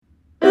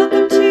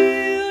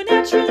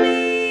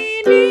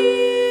Naturally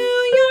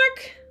New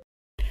York.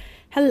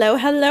 Hello,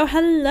 hello,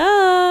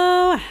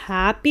 hello.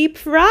 Happy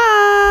Pride.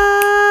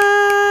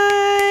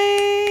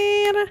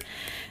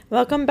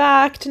 Welcome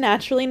back to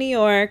Naturally New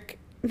York.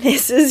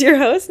 This is your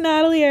host,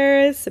 Natalie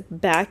Harris,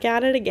 back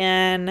at it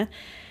again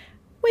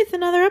with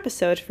another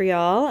episode for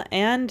y'all.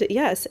 And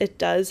yes, it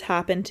does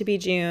happen to be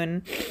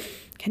June.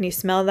 Can you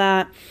smell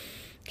that?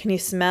 Can you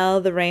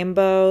smell the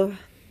rainbow?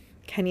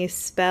 Can you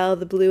spell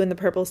the blue and the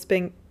purple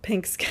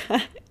pink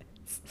skies?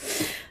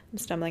 I'm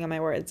stumbling on my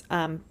words.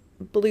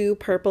 Blue,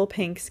 purple,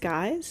 pink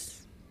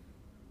skies.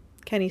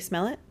 Can you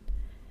smell it?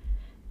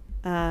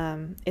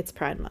 It's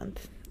Pride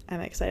Month.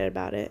 I'm excited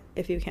about it,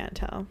 if you can't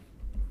tell.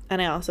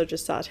 And I also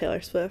just saw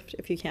Taylor Swift,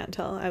 if you can't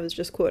tell. I was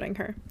just quoting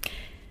her.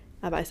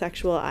 A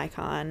bisexual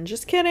icon.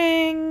 Just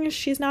kidding.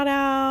 She's not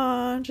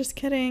out. Just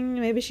kidding.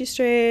 Maybe she's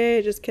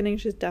straight. Just kidding.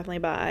 She's definitely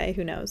bi.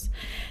 Who knows?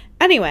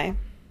 Anyway.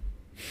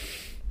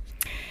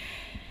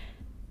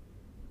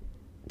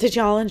 Did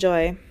y'all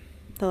enjoy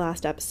the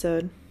last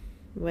episode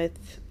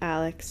with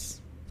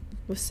Alex?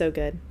 It was so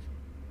good.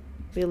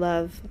 We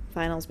love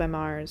Finals by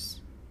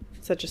Mars.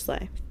 Such a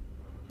slay.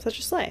 Such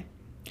a slay.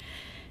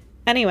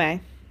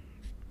 Anyway,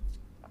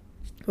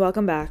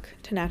 welcome back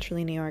to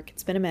Naturally New York.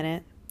 It's been a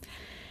minute.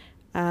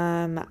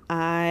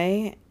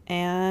 I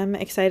am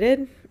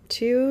excited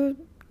to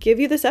give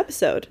you this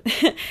episode.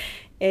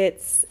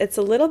 It's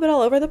a little bit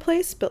all over the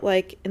place, but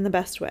like in the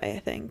best way, I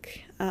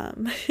think.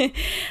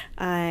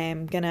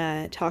 I'm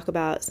gonna talk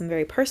about some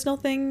very personal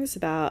things,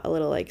 about a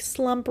little like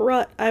slump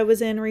rut I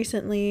was in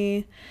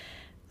recently.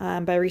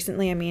 By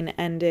recently, I mean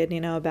ended,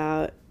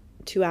 about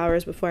 2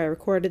 hours before I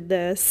recorded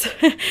this.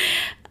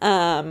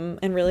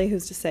 And really,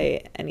 who's to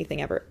say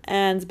anything ever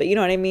ends, but you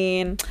know what I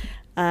mean?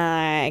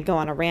 I go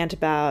on a rant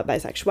about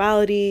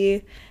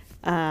bisexuality.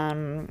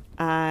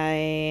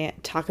 I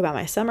talk about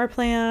my summer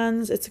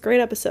plans. It's a great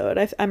episode.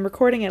 I'm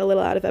recording it a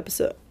little out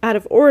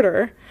of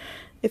order,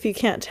 if you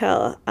can't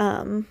tell.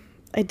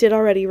 I did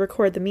already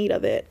record the meat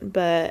of it,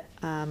 but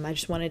I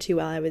just wanted to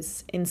while I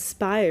was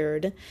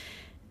inspired.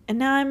 And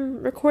now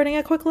I'm recording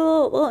a quick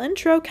little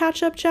intro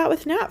catch-up chat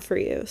with Nat for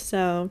you.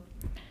 So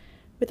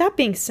with that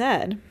being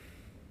said,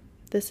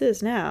 this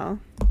is now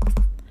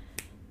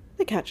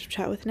the catch-up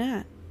chat with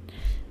Nat.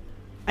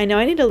 I know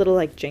I need a little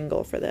like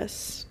jingle for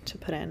this to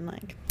put in,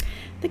 like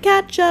the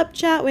catch-up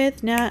chat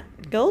with Nat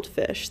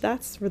Goldfish.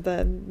 That's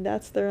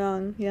the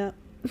wrong, yeah.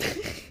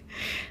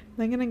 Am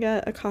I gonna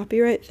get a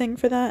copyright thing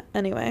for that?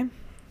 Anyway,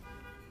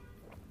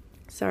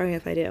 sorry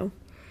if I do.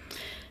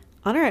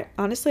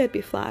 Honestly, I'd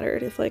be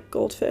flattered if like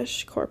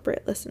Goldfish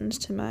Corporate listened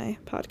to my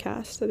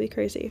podcast. That'd be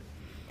crazy.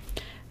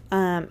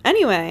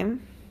 Anyway,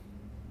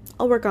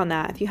 I'll work on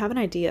that. If you have an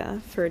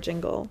idea for a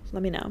jingle,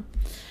 let me know.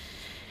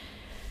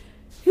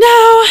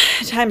 Now,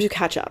 time to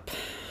catch up.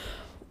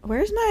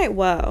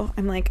 Whoa,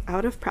 I'm like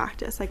out of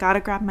practice. I gotta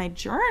grab my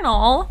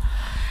journal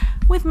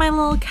with my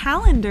little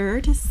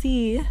calendar to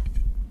see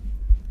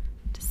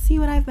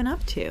what I've been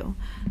up to.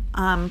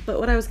 But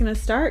what I was gonna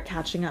start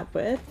catching up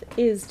with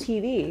is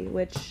TV,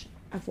 which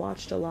I've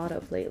watched a lot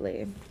of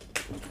lately.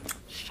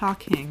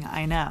 Shocking,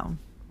 I know.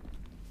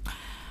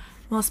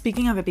 Well,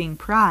 speaking of it being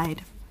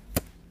Pride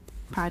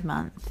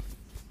Month,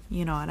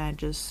 you know what I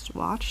just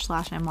watched /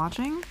 I'm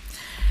watching?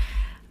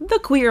 The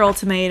Queer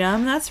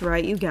Ultimatum. That's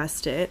right, you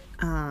guessed it.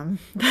 That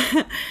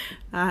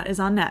is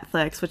on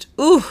Netflix, which,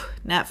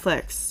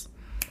 Netflix.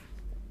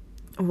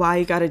 Why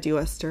you gotta do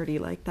us dirty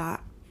like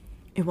that?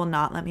 It will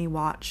not let me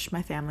watch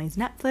my family's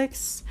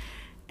Netflix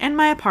in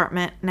my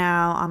apartment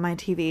now on my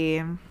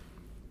TV.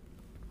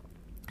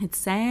 It's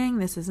saying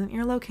this isn't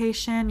your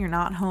location, you're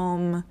not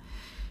home,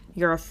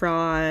 you're a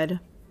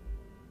fraud.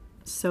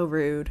 So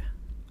rude.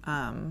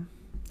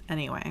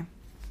 Anyway.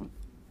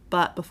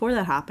 But before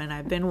that happened,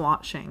 I've been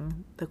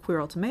watching The Queer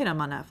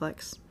Ultimatum on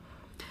Netflix.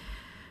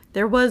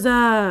 There was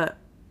a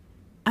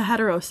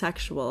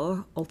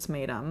heterosexual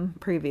ultimatum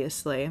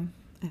previously,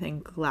 I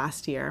think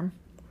last year,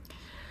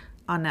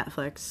 on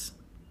Netflix,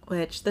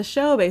 which the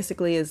show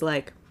basically is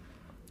like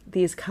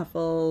these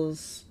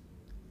couples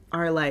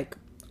are like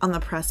on the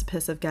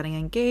precipice of getting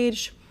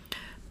engaged,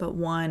 but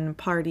one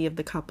party of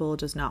the couple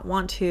does not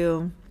want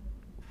to.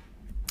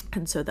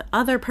 And so the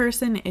other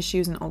person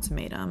issues an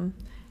ultimatum.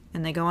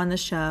 And they go on the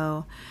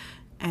show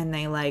and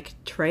they like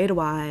trade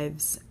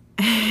wives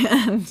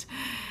and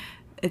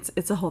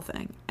it's a whole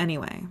thing.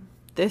 Anyway,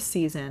 this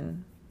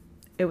season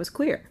it was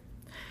queer.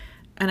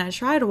 And I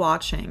tried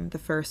watching the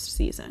first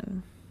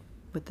season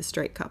with the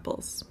straight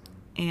couples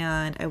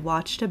and I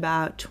watched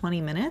about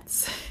 20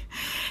 minutes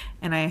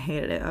and I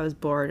hated it. I was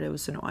bored. It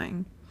was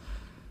annoying.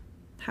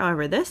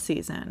 However, this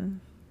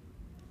season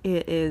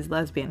it is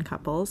lesbian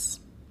couples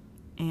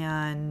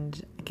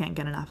and I can't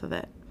get enough of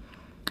it.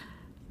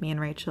 Me and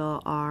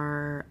Rachel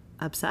are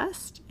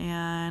obsessed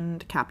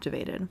and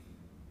captivated.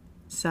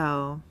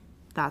 So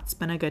that's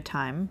been a good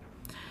time.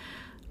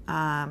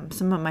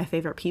 Some of my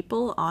favorite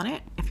people on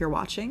it, if you're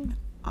watching,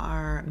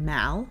 are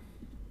Mal.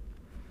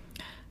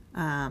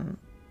 I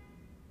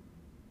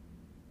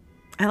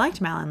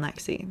liked Mal and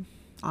Lexi,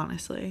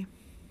 honestly.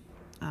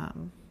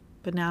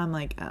 But now I'm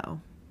like, oh,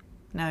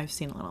 now I've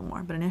seen a little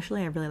more. But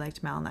initially I really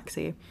liked Mal and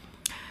Lexi.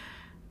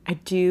 I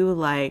do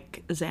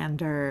like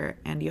Xander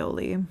and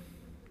Yoli,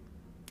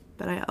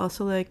 but I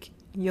also like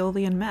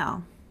Yoli and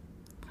Mal.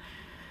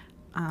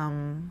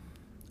 And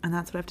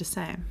that's what I have to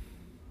say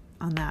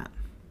on that.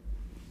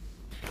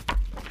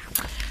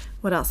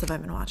 What else have I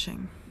been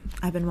watching?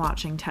 I've been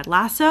watching Ted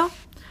Lasso.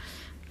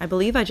 I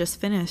believe I just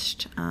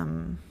finished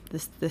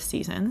this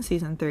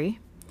season 3.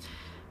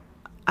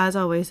 As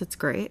always, it's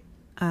great.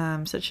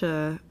 Such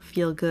a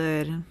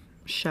feel-good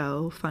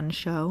show, fun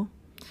show.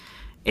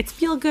 It's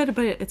feel-good,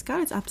 but it's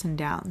got its ups and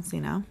downs,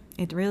 you know?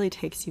 It really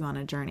takes you on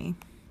a journey,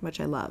 which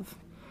I love.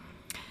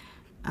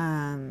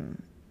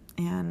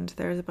 And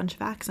there's a bunch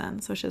of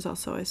accents, which is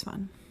also always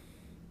fun.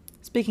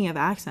 Speaking of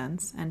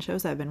accents and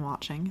shows I've been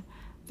watching,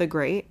 The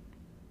Great.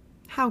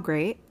 How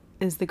great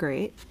is The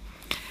Great?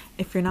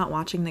 If you're not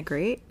watching The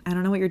Great, I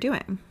don't know what you're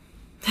doing.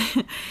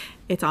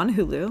 It's on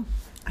Hulu.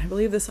 I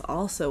believe this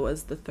also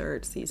was the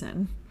 3rd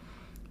season.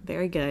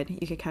 Very good.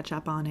 You could catch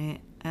up on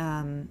it.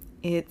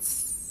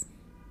 It's,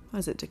 what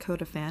is it,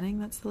 Dakota Fanning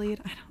that's the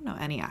lead? I don't know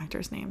any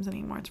actors' names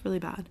anymore. It's really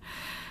bad.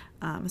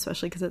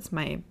 Especially because it's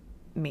me.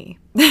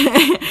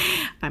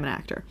 I'm an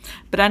actor.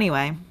 But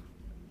anyway,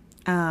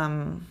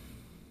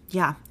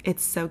 yeah,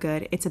 it's so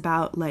good. It's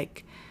about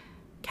like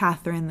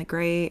Catherine the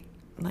Great,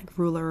 like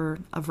ruler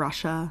of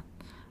Russia,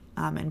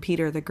 and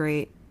Peter the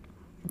Great,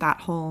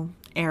 that whole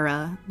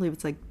era. I believe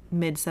it's like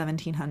mid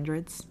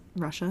 1700s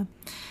Russia.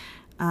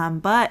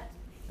 But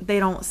they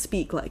don't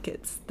speak like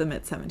it's the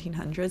mid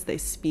 1700s. They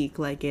speak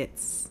like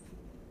it's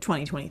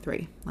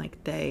 2023.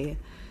 Like they,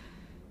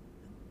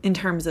 in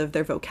terms of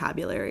their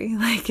vocabulary,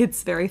 like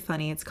it's very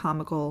funny. It's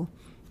comical.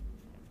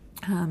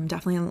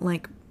 Definitely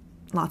like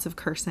lots of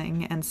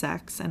cursing and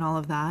sex and all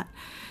of that.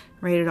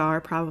 Rated R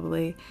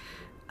probably.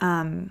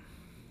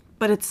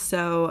 But it's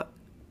so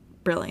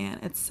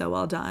brilliant. It's so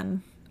well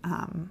done.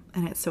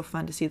 And it's so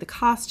fun to see the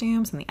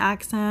costumes and the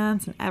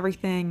accents and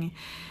everything.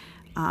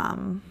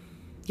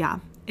 Yeah,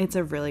 it's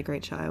a really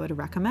great show. I would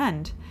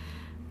recommend.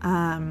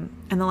 In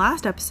the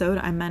last episode,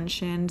 I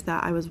mentioned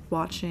that I was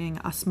watching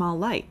A Small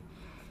Light,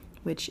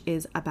 which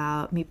is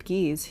about Miep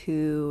Gies,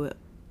 who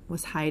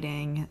was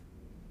hiding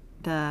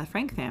the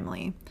Frank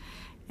family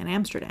in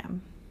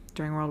Amsterdam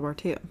during World War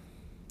II.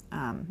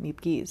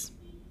 Miep Gies.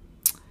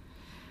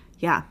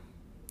 Yeah,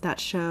 that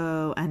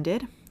show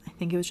ended. I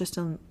think it was just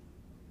a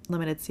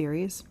limited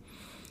series.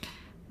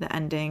 The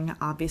ending,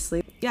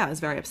 obviously, yeah, it was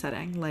very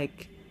upsetting.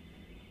 Like,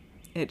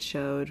 it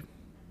showed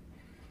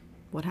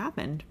what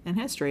happened in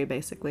history,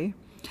 basically,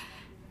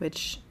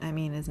 which, I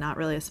mean, is not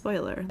really a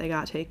spoiler. They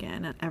got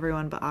taken, and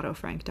everyone but Otto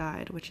Frank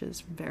died, which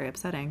is very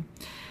upsetting.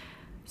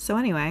 So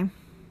anyway,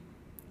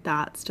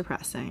 that's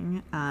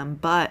depressing,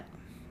 but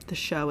the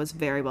show was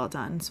very well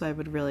done, so I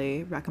would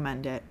really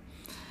recommend it.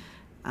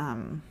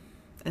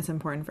 It's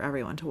important for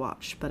everyone to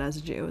watch, but as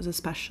a Jew, it was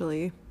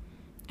especially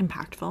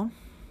impactful.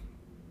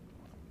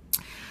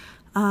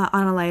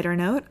 On a lighter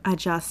note, I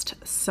just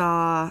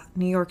saw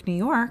New York, New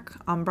York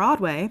on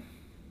Broadway,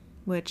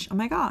 which, oh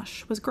my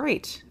gosh, was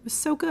great. It was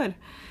so good.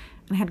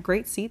 And it had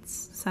great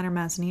seats, center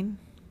mezzanine,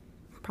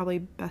 probably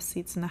best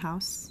seats in the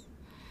house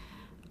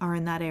are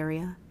in that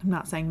area. I'm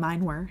not saying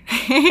mine were.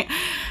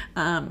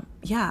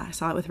 Yeah, I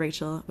saw it with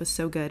Rachel. It was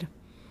so good.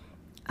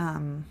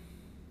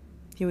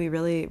 Yeah, we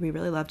really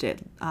loved it.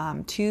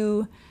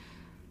 2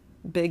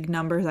 big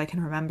numbers I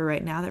can remember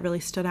right now that really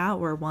stood out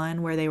were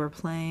one where they were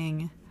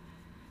playing,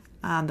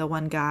 the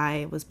one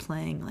guy was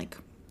playing like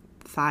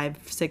 5,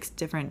 6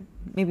 different,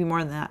 maybe more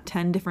than that,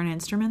 10 different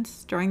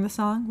instruments during the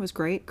song. It was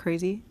great,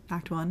 crazy.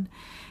 Act 1.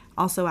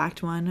 Also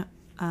Act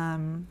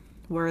 1,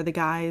 were the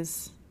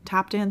guys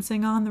tap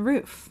dancing on the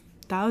roof.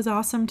 That was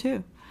awesome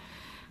too.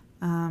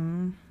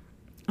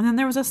 And then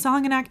there was a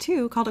song in Act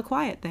 2 called A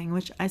Quiet Thing,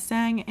 which I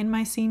sang in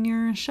my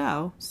senior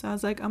show. So I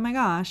was like, oh my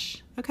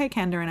gosh. Okay,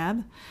 Kender and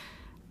Ebb.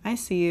 I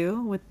see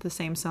you with the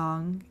same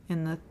song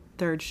in the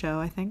 3rd show,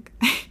 I think.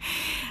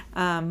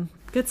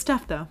 Good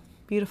stuff, though.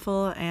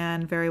 Beautiful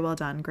and very well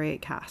done.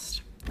 Great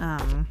cast.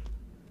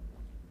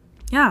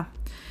 Yeah.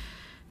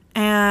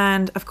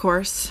 And, of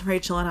course,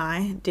 Rachel and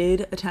I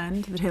did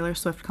attend the Taylor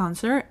Swift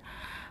concert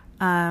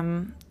at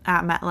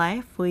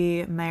MetLife.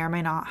 We may or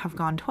may not have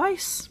gone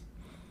twice.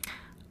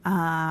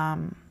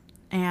 And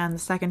the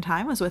second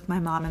time was with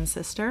my mom and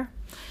sister.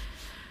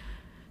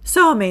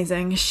 So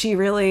amazing. She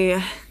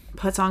really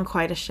puts on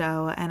quite a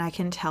show, and I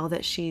can tell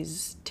that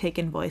she's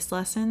taken voice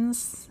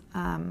lessons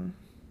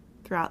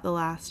throughout the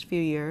last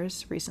few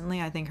years.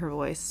 Recently, I think her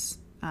voice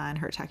and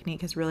her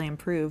technique has really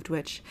improved,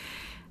 which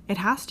it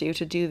has to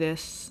do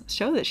this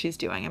show that she's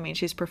doing. I mean,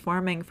 she's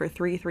performing for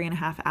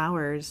 3.5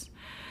 hours,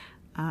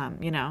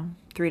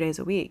 3 days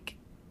a week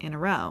in a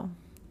row.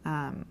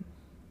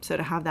 So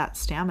to have that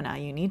stamina,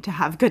 you need to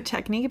have good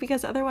technique,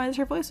 because otherwise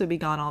her voice would be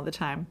gone all the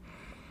time.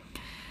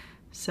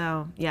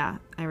 So yeah,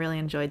 I really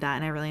enjoyed that,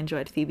 and I really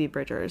enjoyed Phoebe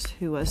Bridgers,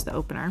 who was the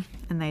opener,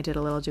 and they did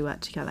a little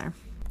duet together.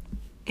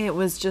 It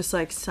was just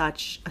like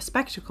such a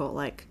spectacle.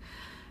 Like,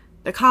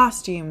 the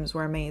costumes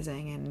were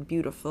amazing and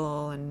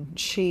beautiful, and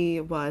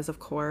she was, of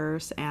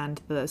course,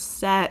 and the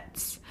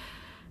sets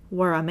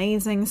were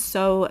amazing,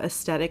 so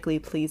aesthetically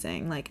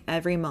pleasing. Like,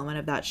 every moment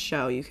of that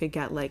show, you could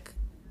get, like,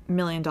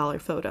 $1,000,000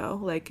 photo.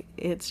 Like,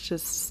 it's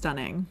just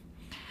stunning.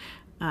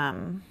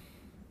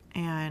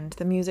 And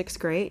the music's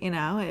great, you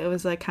know. It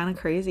was, like, kind of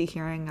crazy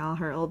hearing all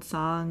her old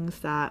songs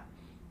that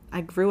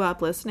I grew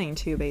up listening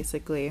to,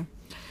 basically.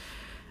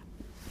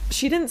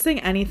 She didn't sing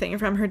anything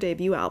from her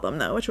debut album,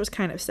 though, which was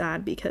kind of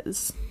sad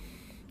because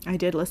I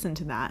did listen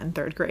to that in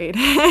 3rd grade.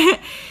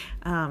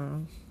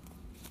 And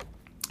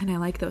I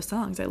like those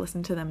songs. I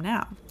listen to them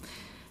now.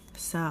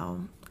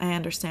 So I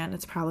understand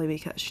it's probably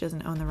because she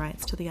doesn't own the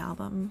rights to the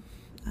album.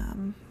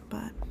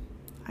 But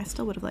I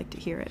still would have liked to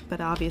hear it. But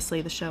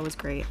obviously the show was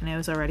great, and it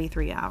was already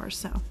 3 hours,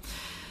 so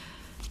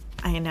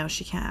I know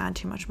she can't add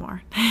too much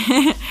more.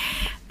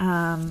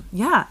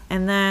 Yeah,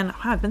 and then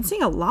I've been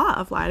seeing a lot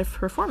of live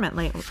performance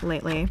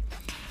lately.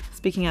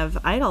 Speaking of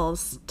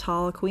idols,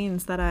 tall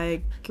queens that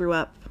I grew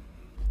up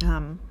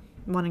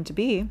wanting to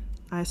be,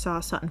 I saw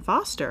Sutton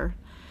Foster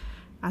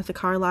at the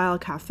Carlisle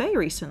Cafe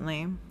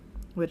recently,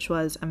 which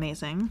was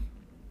amazing.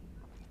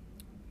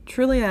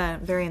 Truly a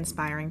very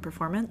inspiring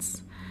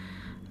performance.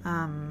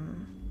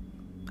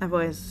 I've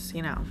always,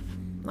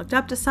 looked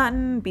up to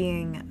Sutton,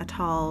 being a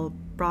tall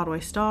Broadway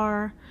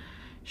star.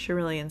 She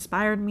really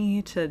inspired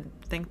me to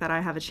think that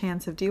I have a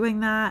chance of doing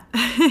that.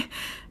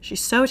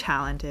 She's so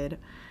talented.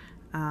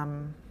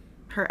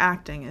 Her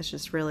acting is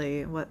just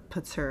really what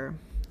puts her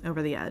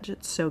over the edge.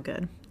 It's so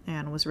good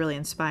and was really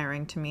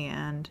inspiring to me,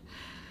 and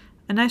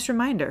a nice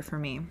reminder for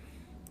me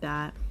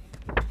that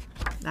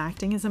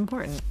acting is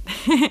important.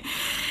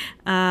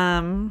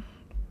 Yeah,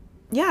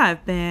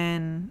 I've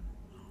been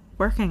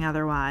working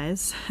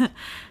otherwise.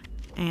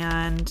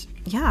 And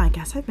yeah, I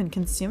guess I've been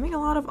consuming a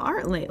lot of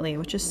art lately,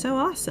 which is so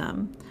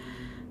awesome.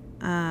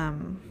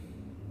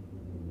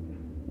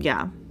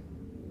 Yeah,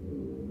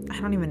 I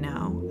don't even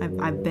know.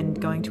 I've been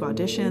going to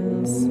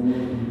auditions,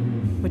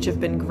 which have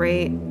been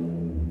great.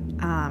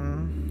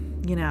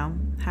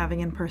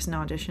 Having in-person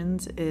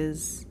auditions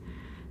is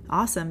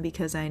awesome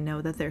because I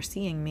know that they're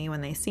seeing me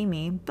when they see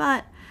me.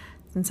 But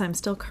since I'm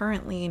still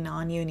currently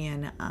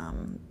non-union,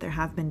 there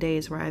have been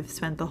days where I've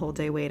spent the whole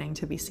day waiting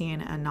to be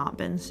seen and not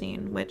been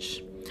seen,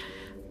 which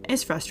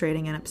is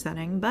frustrating and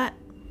upsetting, but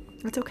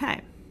it's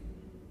okay.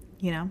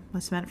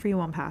 What's meant for you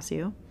won't pass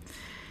you.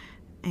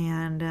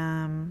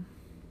 And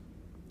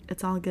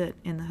it's all good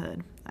in the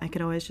hood. I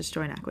could always just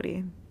join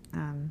equity.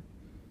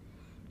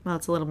 Well,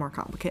 it's a little more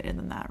complicated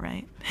than that,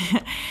 right?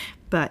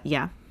 But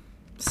yeah.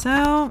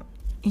 So,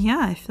 yeah,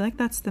 I feel like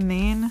that's the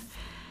main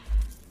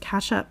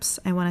catch-ups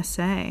I want to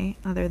say,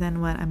 other than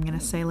what I'm going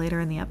to say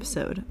later in the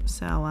episode.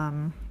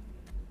 So,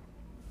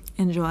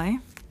 enjoy.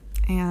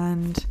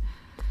 And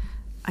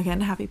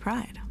again, happy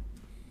Pride.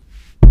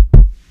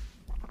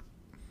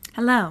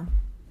 Hello.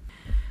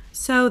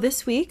 So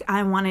this week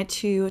I wanted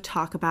to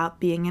talk about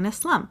being in a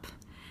slump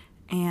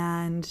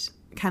and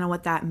kind of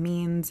what that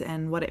means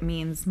and what it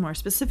means more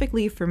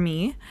specifically for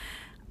me.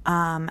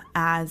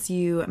 As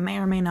you may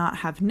or may not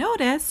have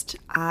noticed,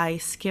 I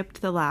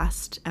skipped the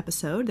last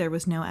episode. There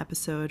was no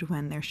episode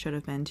when there should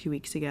have been 2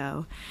 weeks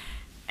ago.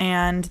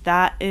 And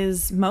that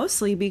is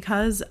mostly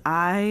because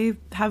I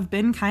have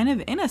been kind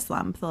of in a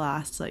slump the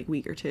last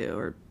week or two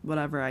or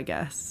whatever, I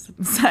guess.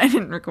 So I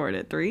didn't record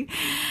it 3.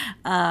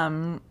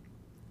 And,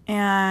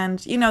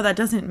 that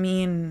doesn't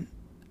mean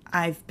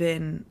I've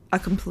been a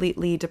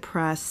completely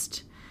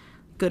depressed,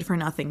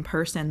 good-for-nothing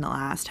person the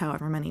last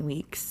however many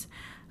weeks.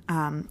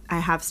 I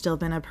have still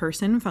been a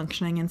person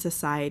functioning in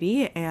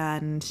society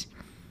and,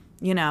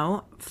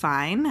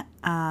 fine.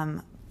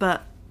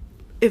 But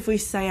if we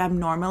say I'm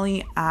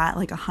normally at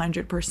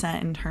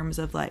 100% in terms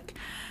of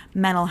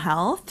mental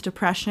health,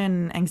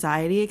 depression,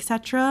 anxiety,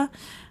 etc.,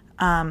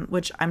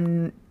 which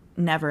I'm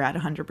never at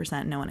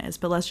 100%, no one is,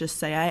 but let's just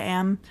say I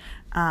am,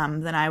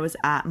 then I was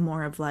at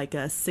more of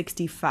a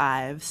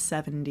 65,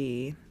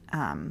 70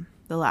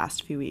 the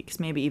last few weeks,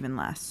 maybe even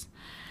less.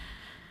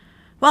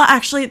 Well,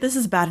 actually, this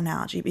is a bad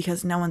analogy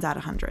because no one's at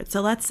 100.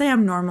 So let's say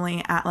I'm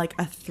normally at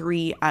a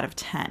 3 out of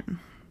 10.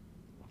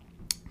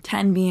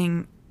 10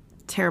 being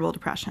terrible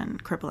depression,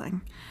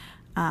 crippling.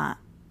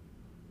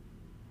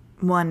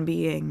 1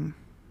 being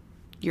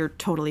you're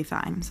totally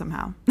fine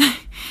somehow.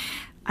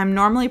 I'm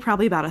normally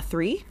probably about a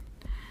 3.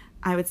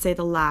 I would say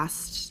the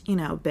last,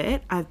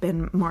 bit, I've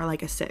been more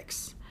like a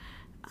 6.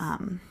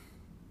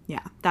 Yeah,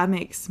 that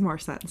makes more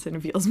sense and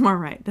it feels more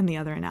right than the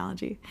other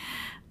analogy.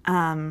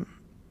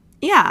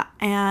 Yeah,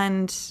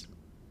 and,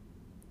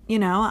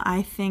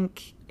 I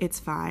think it's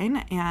fine,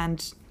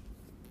 and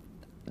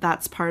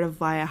that's part of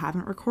why I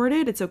haven't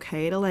recorded. It's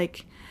okay to,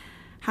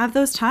 have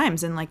those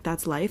times, and,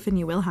 that's life, and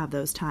you will have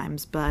those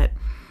times, but,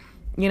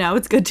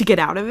 it's good to get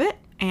out of it,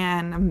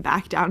 and I'm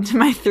back down to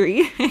my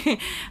 3,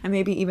 and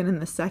maybe even in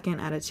the 2nd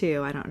out of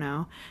 2, I don't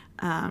know,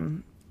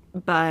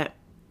 but,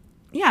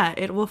 yeah,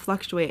 it will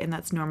fluctuate, and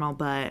that's normal,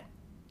 but,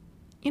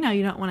 you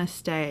don't want to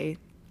stay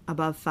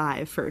above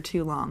 5 for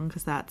too long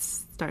because that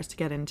starts to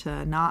get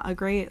into not a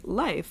great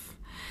life.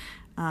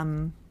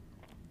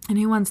 And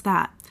who wants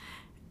that?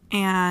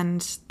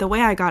 And the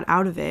way I got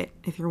out of it,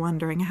 if you're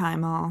wondering how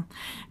I'm all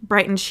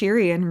bright and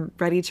cheery and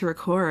ready to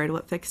record,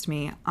 what fixed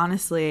me,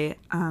 honestly,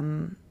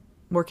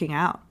 working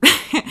out.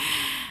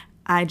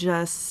 I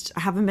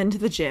haven't been to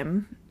the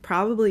gym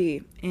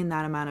probably in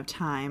that amount of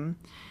time.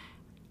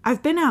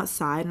 I've been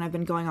outside and I've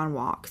been going on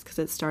walks because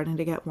it's starting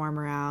to get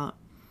warmer out.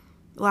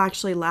 Well,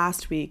 actually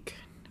last week,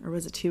 or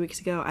was it 2 weeks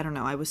ago? I don't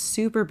know. I was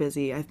super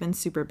busy. I've been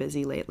super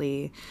busy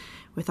lately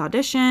with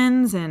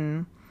auditions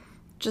and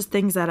just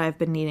things that I've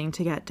been needing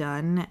to get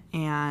done,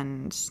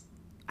 and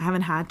I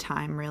haven't had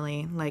time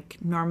really. Like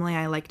normally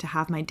I like to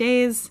have my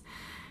days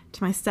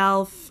to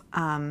myself,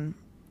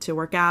 to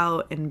work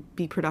out and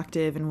be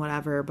productive and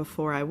whatever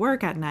before I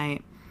work at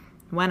night,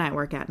 when I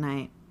work at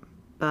night.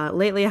 But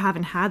lately I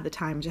haven't had the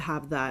time to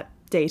have that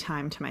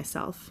daytime to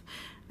myself.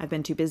 I've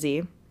been too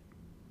busy.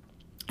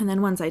 And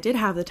then once I did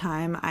have the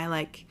time,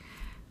 I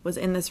was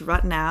in this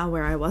rut now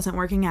where I wasn't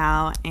working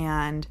out,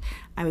 and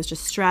I was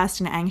just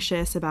stressed and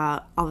anxious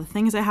about all the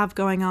things I have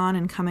going on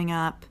and coming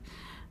up.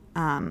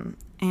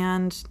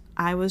 And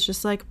I was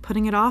just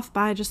putting it off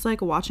by just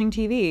watching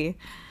TV.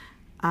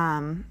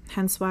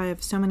 Hence why I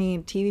have so many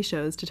TV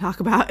shows to talk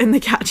about in the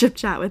catch-up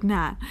chat with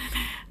Nat.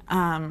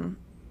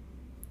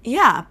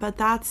 Yeah, but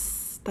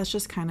that's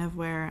just kind of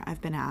where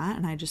I've been at,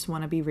 and I just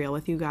want to be real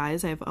with you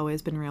guys. I've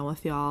always been real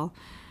with y'all.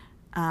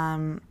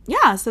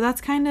 Yeah, so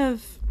that's kind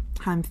of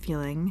how I'm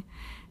feeling.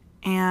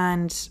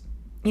 And,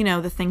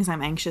 the things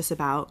I'm anxious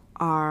about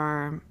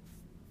are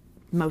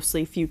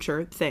mostly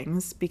future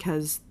things,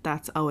 because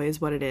that's always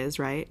what it is,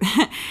 right?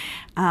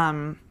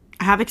 I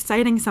have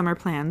exciting summer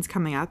plans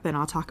coming up, and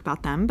I'll talk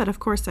about them. But of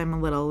course, I'm a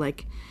little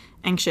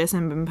anxious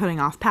and been putting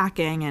off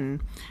packing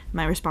and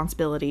my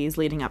responsibilities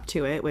leading up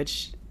to it,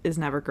 which is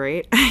never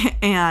great.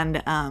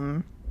 And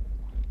I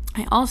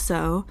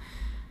also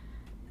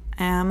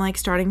am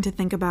starting to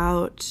think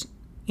about,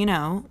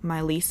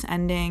 my lease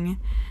ending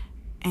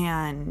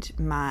and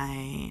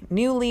my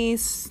new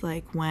lease,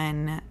 not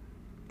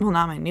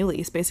my new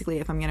lease, basically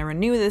if I'm going to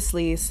renew this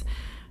lease,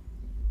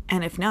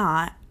 and if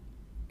not,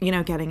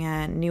 getting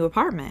a new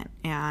apartment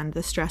and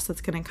the stress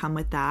that's going to come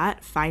with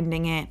that,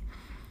 finding it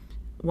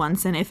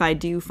once, and if I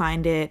do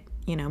find it,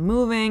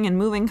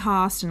 moving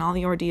costs and all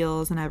the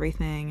ordeals and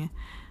everything.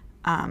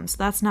 So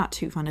that's not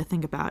too fun to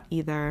think about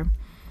either.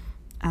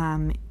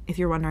 If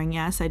you're wondering,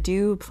 yes, I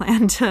do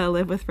plan to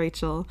live with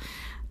Rachel.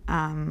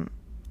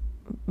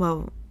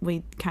 Well,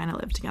 we kind of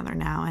live together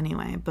now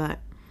anyway, but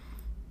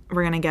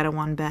we're going to get a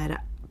one bed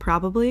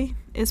probably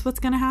is what's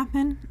going to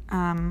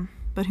happen.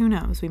 But who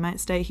knows? We might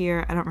stay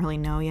here. I don't really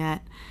know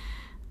yet.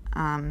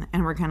 And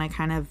we're going to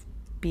kind of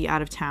be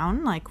out of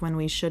town, when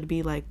we should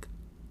be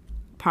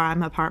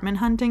prime apartment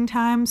hunting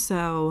time.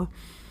 So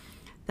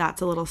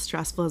that's a little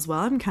stressful as well.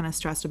 I'm kind of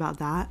stressed about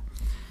that.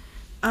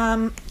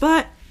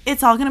 But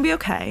it's all going to be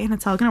okay, and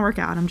it's all going to work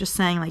out. I'm just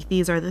saying,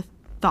 these are the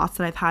thoughts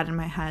that I've had in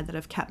my head that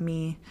have kept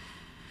me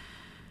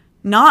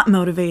not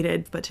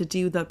motivated, but to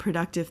do the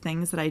productive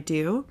things that I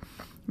do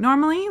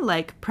normally,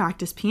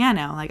 practice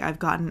piano. I've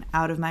gotten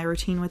out of my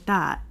routine with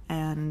that,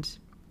 and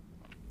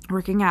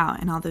working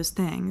out and all those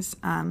things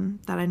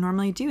that I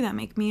normally do that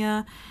make me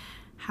a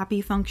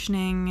happy,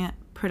 functioning,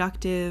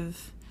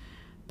 productive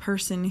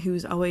person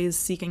who's always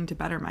seeking to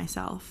better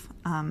myself.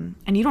 And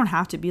you don't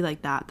have to be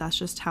like that. That's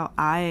just how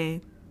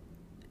I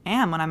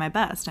am when I'm at my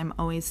best. I'm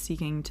always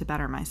seeking to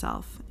better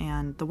myself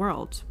and the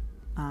world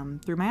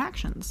through my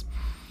actions.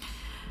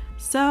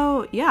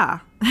 So yeah,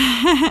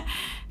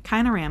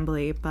 kind of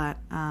rambly, but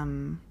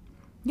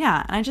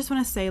yeah. And I just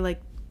want to say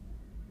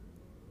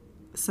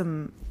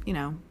some,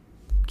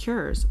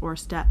 cures or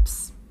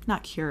steps,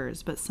 not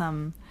cures, but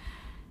some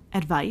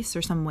advice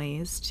or some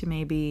ways to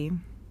maybe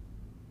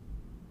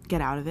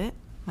get out of it.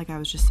 Like I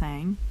was just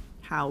saying,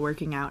 how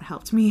working out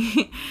helped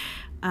me.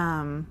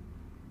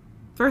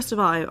 First of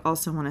all, I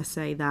also want to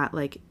say that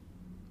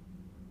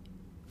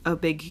a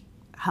big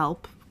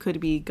help could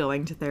be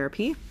going to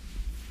therapy.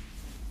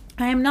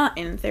 I am not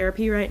in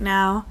therapy right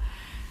now.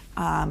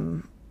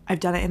 I've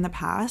done it in the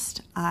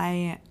past.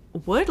 I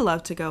would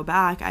love to go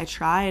back. I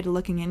tried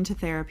looking into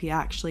therapy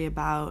actually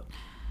about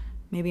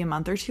maybe a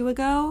month or two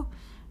ago,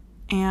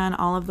 and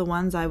all of the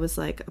ones I was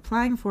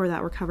applying for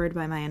that were covered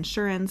by my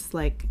insurance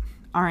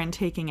aren't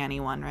taking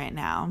anyone right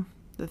now.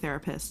 The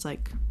therapists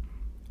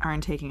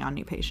aren't taking on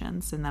new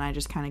patients, and then I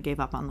just kind of gave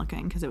up on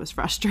looking because it was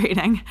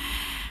frustrating.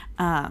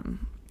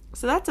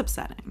 So that's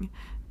upsetting,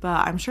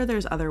 but I'm sure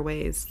there's other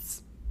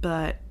ways.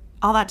 But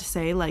all that to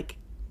say,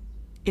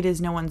 it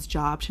is no one's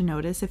job to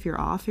notice if you're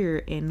off or you're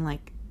in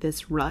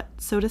this rut,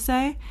 so to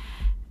say,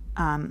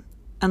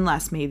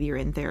 unless maybe you're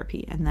in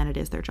therapy, and then it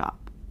is their job.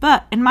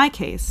 But in my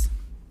case,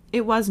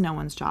 it was no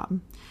one's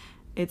job.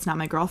 It's not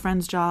my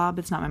girlfriend's job.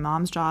 It's not my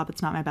mom's job.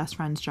 It's not my best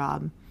friend's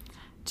job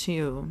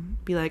to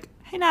be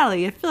hey,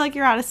 Natalie, I feel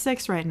you're out of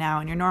 6 right now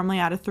and you're normally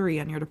out of 3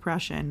 on your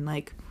depression.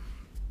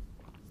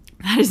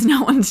 That is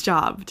no one's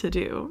job to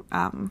do,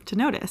 to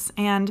notice.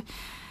 And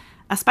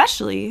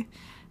especially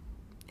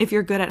if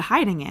you're good at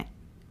hiding it,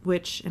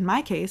 which in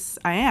my case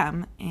I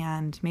am,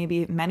 and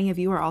maybe many of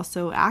you are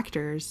also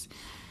actors.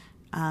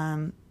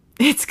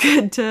 it's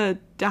good to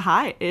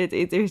hide.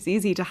 It's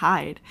easy to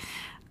hide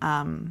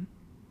when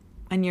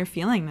you're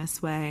feeling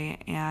this way,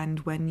 and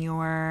when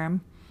you're,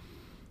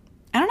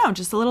 I don't know,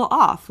 just a little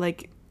off.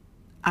 Like,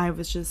 I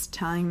was just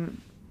telling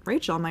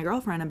Rachel, my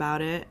girlfriend,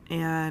 about it,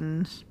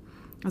 and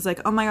I was like,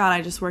 oh my God,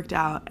 I just worked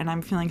out and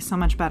I'm feeling so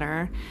much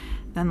better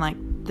than like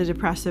the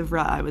depressive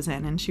rut I was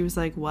in. And she was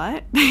like,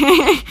 what?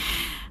 I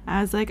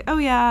was like, oh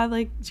yeah.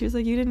 Like, she was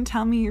like, you didn't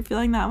tell me you're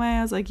feeling that way.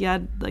 I was like, yeah,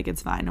 like,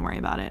 it's fine, don't worry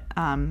about it.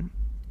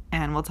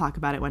 And we'll talk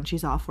about it when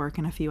she's off work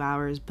in a few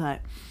hours.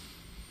 But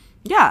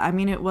yeah, I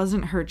mean, it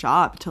wasn't her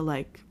job to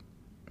like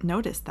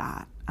notice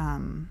that,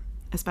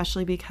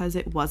 especially because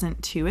it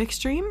wasn't too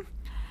extreme.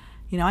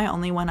 You know, I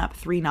only went up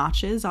 3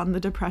 notches on the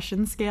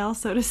depression scale,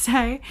 so to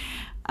say.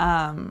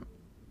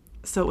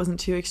 So it wasn't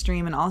too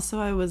extreme. And also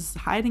I was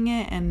hiding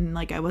it, and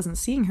like I wasn't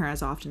seeing her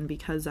as often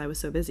because I was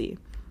so busy.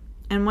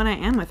 And when I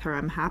am with her,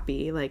 I'm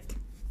happy. Like,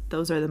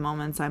 those are the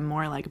moments I'm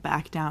more like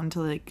back down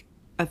to like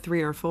a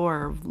 3 or 4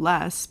 or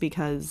less,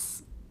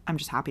 because I'm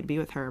just happy to be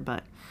with her.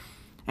 But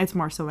it's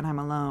more so when I'm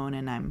alone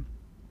and I'm,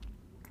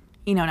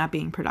 you know, not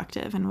being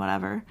productive and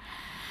whatever.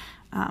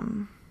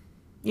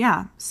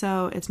 Yeah,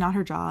 so it's not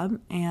her job.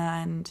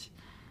 And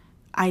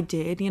I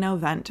did, you know,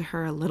 vent to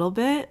her a little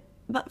bit,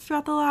 but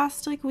throughout the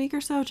last like week or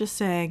so, just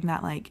saying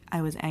that like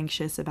I was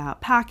anxious about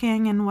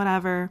packing and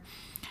whatever.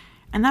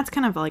 And that's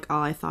kind of like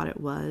all I thought it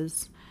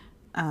was.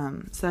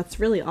 So that's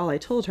really all I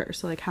told her.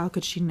 So like, how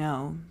could she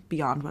know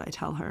beyond what I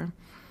tell her?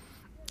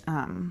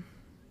 And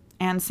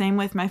same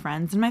with my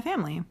friends and my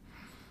family.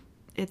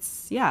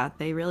 It's, yeah,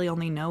 they really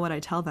only know what I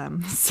tell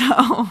them.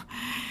 So,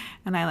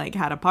 and I like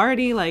had a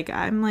party, like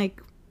I'm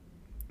like,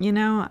 you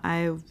know,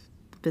 I've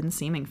been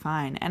seeming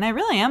fine, and I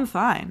really am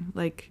fine.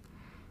 Like,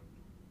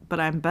 but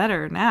I'm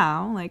better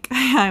now. Like,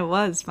 I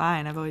was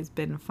fine. I've always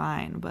been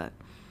fine, but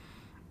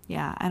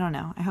yeah, I don't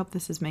know. I hope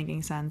this is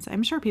making sense.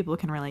 I'm sure people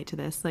can relate to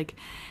this. Like,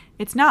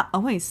 it's not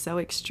always so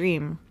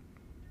extreme.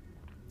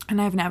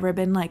 And I've never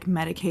been like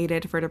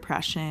medicated for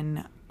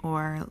depression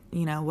or,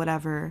 you know,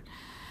 whatever,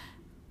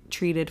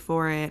 treated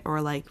for it, or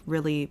like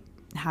really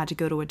had to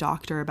go to a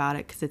doctor about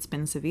it because it's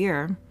been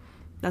severe.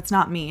 That's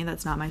not me.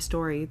 That's not my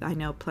story. I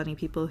know plenty of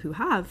people who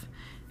have,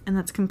 and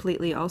that's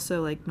completely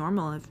also like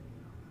normal. If,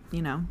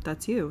 you know,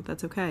 that's you,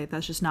 that's okay.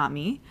 That's just not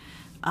me.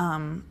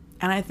 And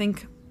I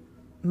think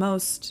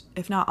most,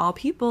 if not all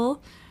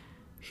people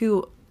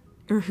who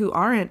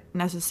aren't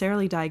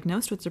necessarily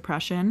diagnosed with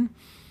depression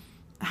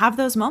have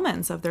those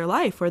moments of their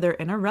life where they're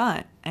in a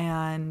rut.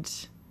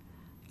 And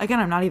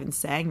again, I'm not even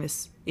saying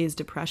this is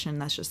depression.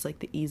 That's just like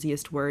the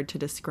easiest word to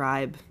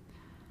describe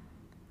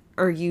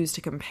or use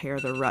to compare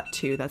the rut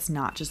to. That's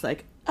not just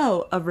like,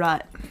 oh, a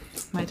rut.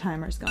 My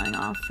timer's going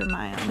off for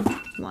my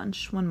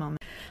lunch. One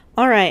moment.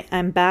 All right,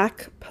 I'm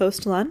back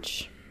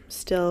post-lunch.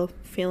 Still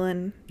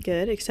feeling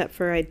good, except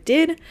for I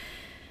did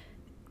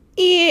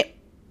eat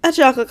a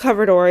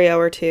chocolate-covered Oreo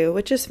or 2,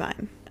 which is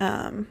fine.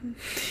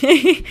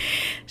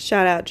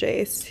 Shout out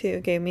Jace, who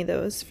gave me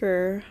those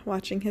for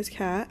watching his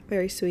cat.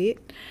 Very sweet.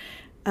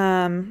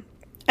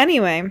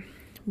 Anyway,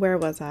 where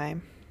was I?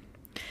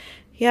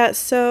 Yeah,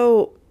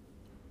 so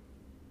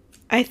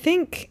I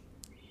think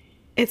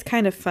it's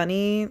kind of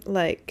funny,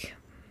 like,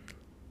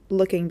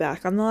 looking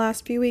back on the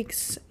last few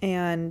weeks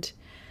and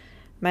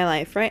my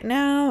life right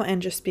now,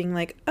 and just being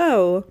like,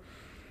 oh,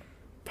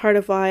 part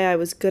of why I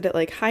was good at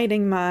like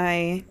hiding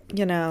my,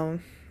 you know,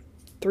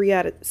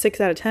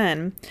 6 out of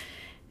 10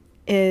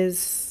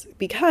 is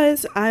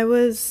because I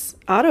was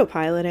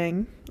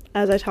autopiloting,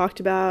 as I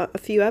talked about a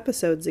few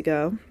episodes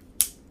ago.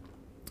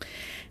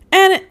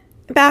 And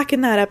back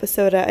in that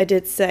episode, I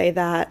did say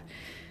that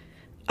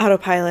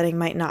autopiloting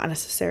might not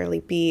necessarily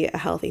be a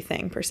healthy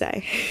thing per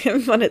se,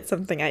 but it's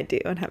something I do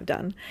and have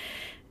done.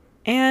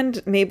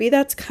 And maybe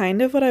that's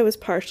kind of what I was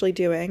partially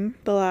doing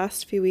the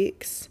last few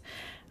weeks.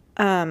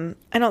 I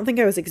don't think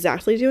I was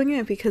exactly doing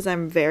it because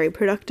I'm very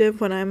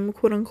productive when I'm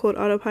quote unquote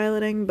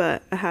autopiloting,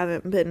 but I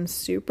haven't been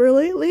super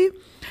lately.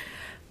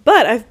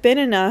 But I've been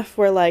enough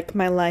where like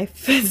my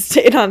life has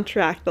stayed on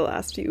track the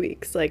last few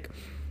weeks. Like,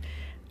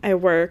 I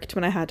worked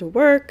when I had to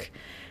work.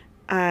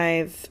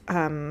 I've,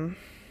 well,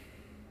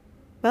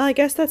 I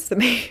guess that's the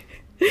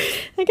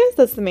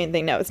main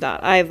thing. No, it's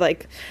not. I've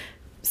like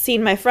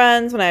seen my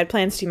friends when I had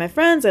plans to see my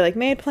friends. I like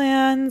made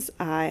plans.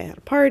 I had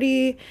a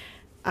party.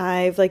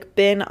 I've like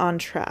been on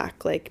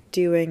track, like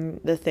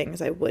doing the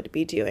things I would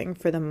be doing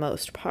for the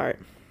most part.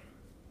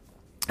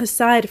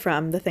 Aside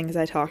from the things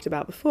I talked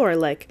about before,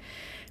 like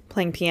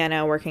playing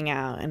piano, working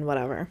out, and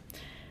whatever,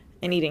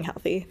 and eating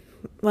healthy.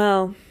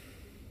 Well,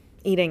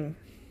 eating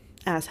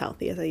as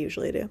healthy as I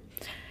usually do.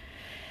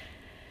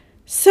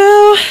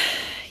 So,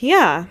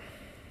 yeah.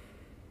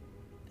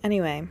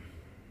 Anyway,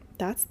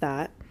 that's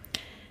that.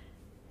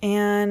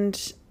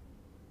 And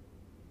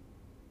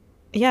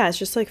yeah, it's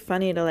just like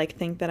funny to like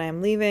think that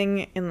I'm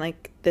leaving in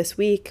like this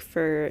week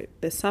for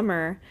the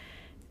summer,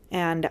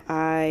 and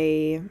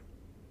I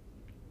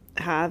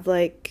have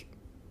like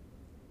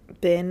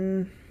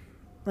been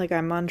like,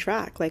 I'm on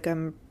track. Like,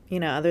 I'm, you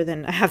know, other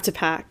than I have to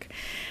pack.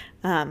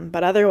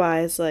 But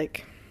otherwise,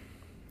 like,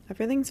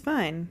 everything's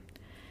fine.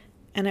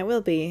 And it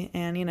will be.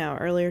 And,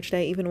 earlier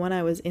today, even when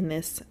I was in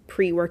this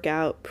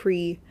pre-workout,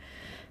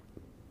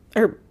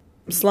 or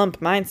slump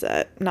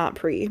mindset, not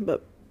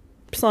but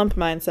slump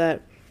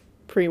mindset,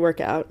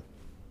 pre-workout,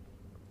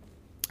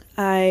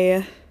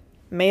 I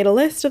made a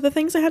list of the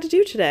things I had to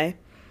do today.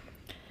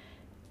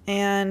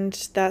 And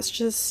that's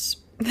just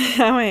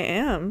how I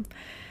am.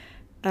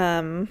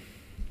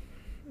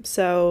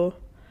 So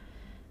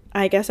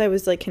I guess I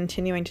was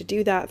continuing to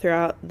do that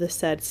throughout the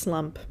said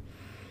slump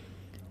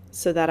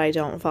so that I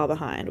don't fall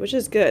behind, which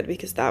is good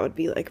because that would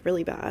be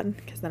really bad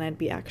because then I'd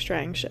be extra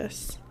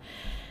anxious,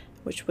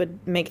 which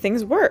would make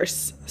things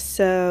worse.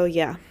 So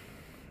yeah.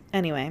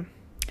 Anyway,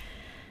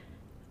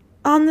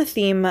 on the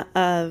theme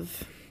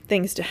of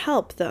things to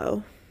help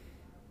though,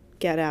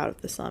 get out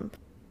of the slump.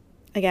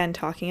 Again,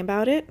 talking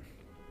about it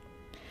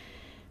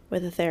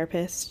with a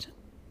therapist,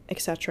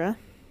 etc.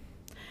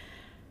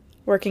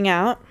 Working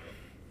out.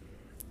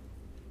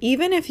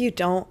 Even if you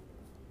don't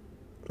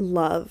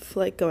love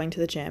going to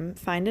the gym,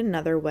 find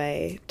another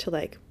way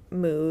to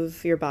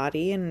move your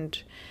body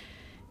and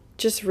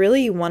just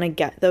really want to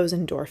get those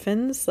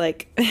endorphins.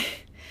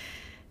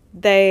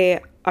 They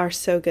are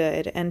so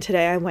good. And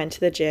today I went to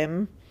the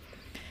gym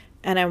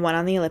and I went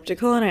on the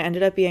elliptical and I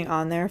ended up being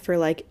on there for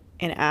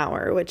an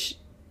hour, which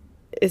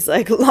is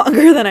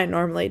longer than I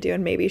normally do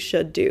and maybe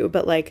should do.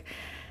 But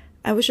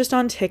I was just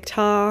on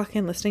TikTok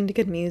and listening to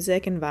good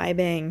music and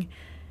vibing.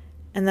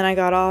 And then I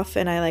got off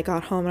and I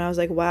got home and I was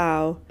like,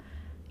 wow,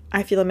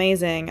 I feel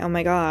amazing. Oh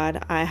my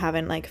God, I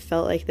haven't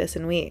felt like this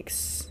in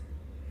weeks.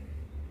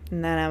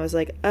 And then I was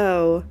like,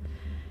 oh,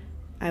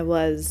 I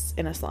was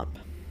in a slump.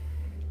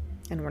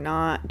 And we're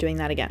not doing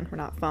that again. We're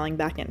not falling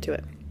back into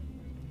it.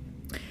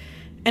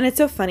 And it's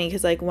so funny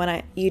because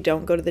when you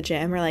don't go to the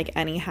gym or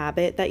any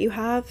habit that you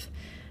have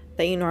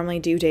that you normally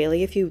do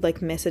daily, if you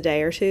miss a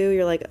day or two,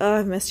 you're like, oh,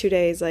 I've missed 2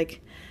 days,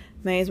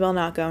 may as well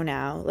not go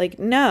now.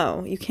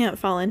 No, you can't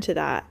fall into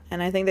that.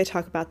 And I think they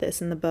talk about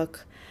this in the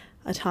book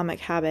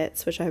Atomic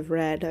Habits, which I've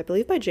read, I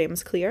believe by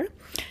James Clear.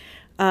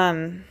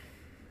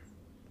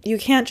 You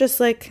can't just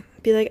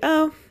be like,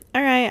 oh,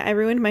 all right, I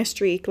ruined my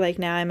streak,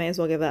 now I may as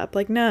well give up.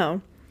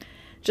 No,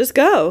 just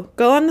go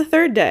on the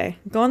 3rd day,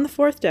 go on the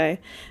 4th day.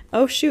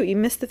 Oh shoot, you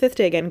missed the 5th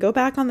day again, go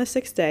back on the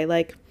 6th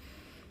day.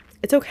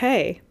 It's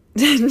okay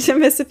to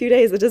miss a few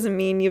days. It doesn't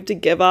mean you have to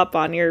give up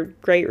on your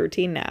great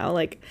routine now.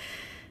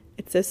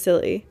 It's so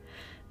silly.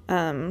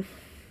 It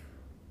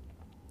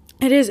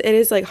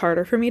is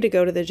harder for me to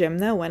go to the gym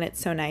though when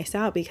it's so nice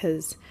out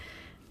because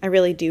I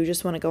really do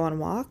just want to go on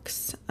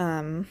walks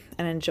and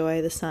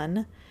enjoy the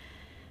sun.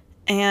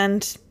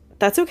 And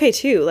that's okay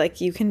too.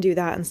 You can do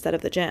that instead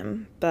of the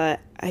gym. But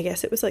I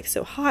guess it was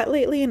so hot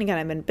lately, and again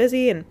I've been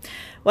busy and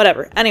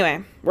whatever.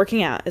 Anyway,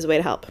 working out is a way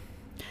to help.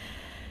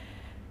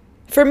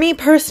 For me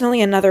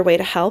personally, another way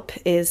to help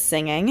is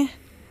singing.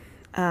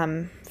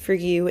 For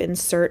you,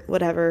 insert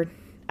whatever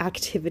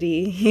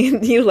activity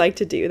you like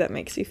to do that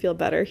makes you feel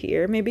better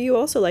here. Maybe you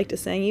also like to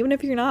sing, even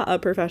if you're not a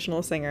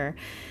professional singer,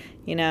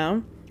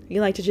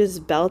 you like to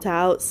just belt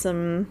out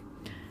some,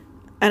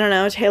 I don't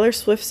know, Taylor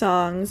Swift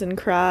songs and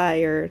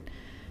cry, or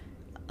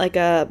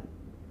a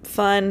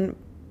fun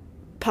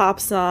pop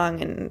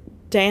song and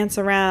dance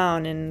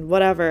around and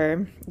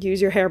whatever.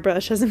 Use your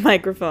hairbrush as a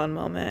microphone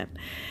moment.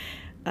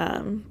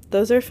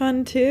 Those are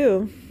fun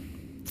too.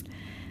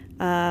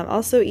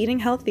 Also eating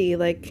healthy,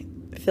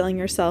 filling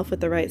yourself with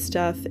the right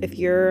stuff. If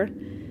you're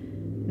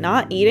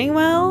not eating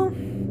well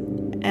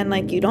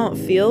and you don't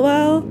feel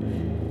well,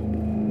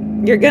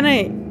 you're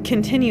gonna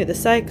continue the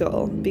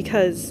cycle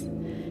because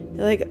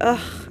you're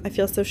ugh, I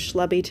feel so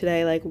schlubby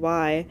today.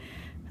 Why?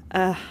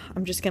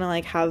 I'm just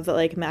gonna have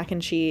mac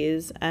and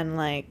cheese and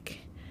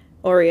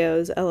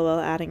Oreos, LOL,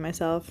 adding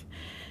myself,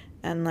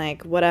 and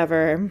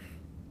whatever,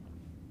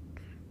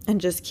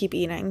 and just keep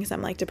eating because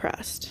I'm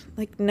depressed.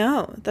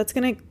 No, that's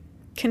gonna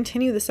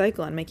continue the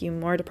cycle and make you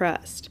more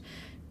depressed.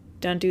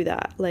 Don't do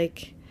that.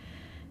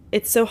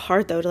 It's so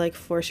hard though to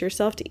force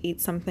yourself to eat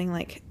something,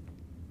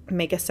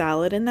 make a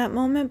salad in that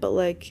moment, but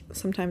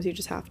sometimes you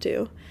just have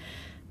to,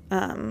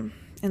 and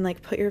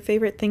put your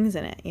favorite things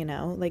in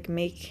it,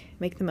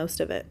 make the most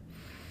of it.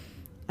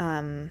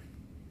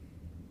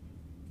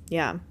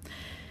 Yeah.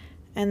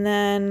 And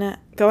then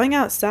going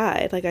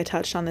outside, I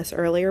touched on this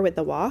earlier with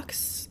the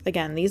walks.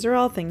 Again, these are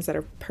all things that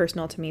are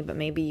personal to me, but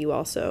maybe you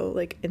also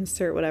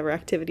insert whatever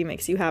activity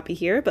makes you happy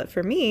here. But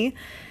for me,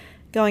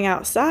 going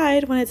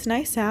outside when it's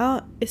nice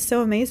out is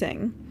so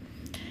amazing.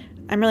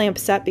 I'm really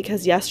upset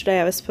because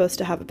yesterday I was supposed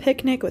to have a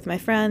picnic with my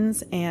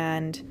friends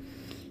and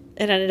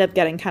it ended up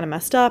getting kind of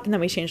messed up, and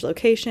then we changed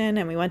location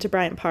and we went to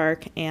Bryant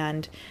Park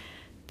and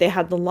they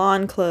had the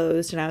lawn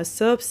closed, and I was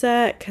so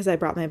upset because I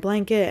brought my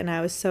blanket and I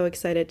was so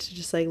excited to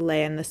just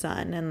lay in the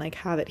sun and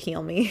have it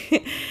heal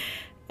me.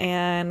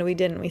 And we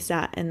didn't. We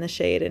sat in the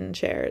shade in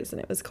chairs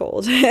and it was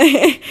cold.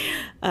 But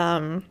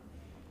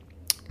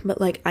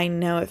I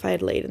know if I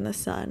had laid in the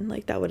sun,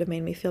 that would have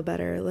made me feel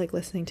better.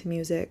 Listening to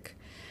music.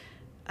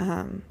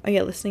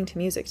 Listening to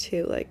music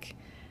too.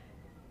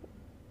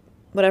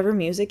 whatever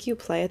music you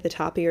play at the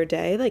top of your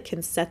day, like,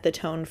 can set the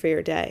tone for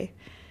your day.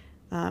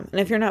 And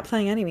if you're not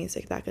playing any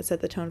music, that could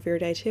set the tone for your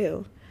day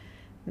too.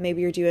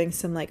 Maybe you're doing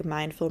some like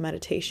mindful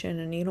meditation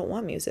and you don't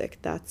want music.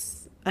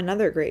 That's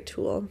another great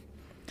tool.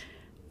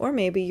 Or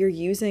maybe you're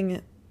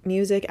using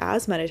music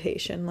as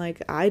meditation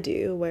like I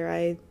do, where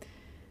I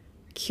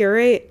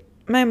curate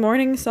my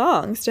morning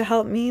songs to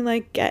help me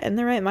like get in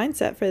the right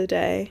mindset for the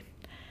day.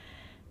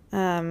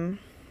 And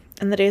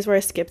the days where I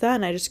skip that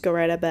and I just go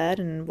right to bed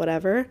and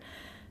whatever,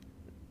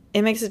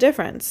 it makes a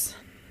difference.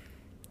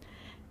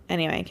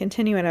 Anyway,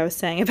 continue what I was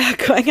saying about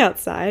going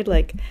outside.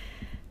 Like,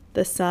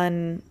 the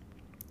sun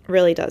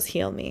really does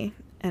heal me,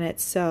 and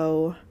it's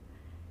so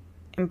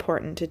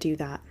important to do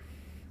that.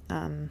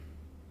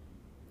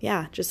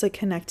 Yeah, just like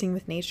connecting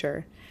with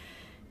nature,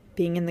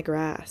 being in the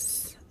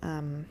grass,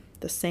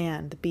 the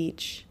sand, the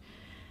beach,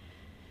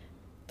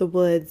 the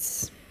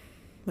woods,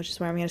 which is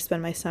where I'm going to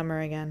spend my summer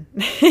again.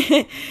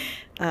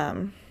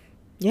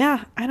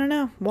 Yeah, I don't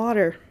know,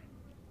 water,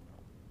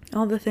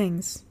 all the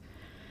things.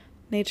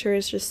 Nature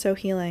is just so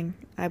healing,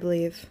 I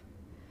believe.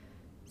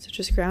 So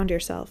just ground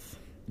yourself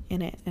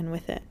in it and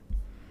with it.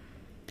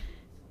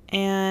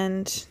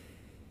 And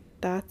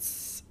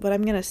that's what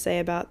I'm going to say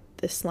about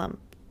this slump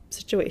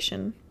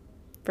situation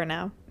for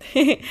now.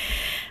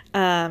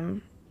 I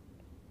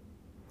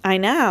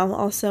now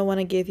also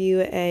want to give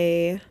you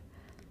a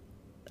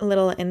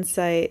little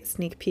insight,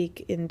 sneak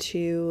peek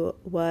into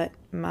what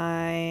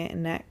my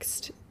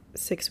next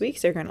 6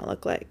 weeks are going to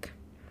look like,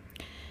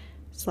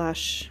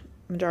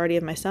 / majority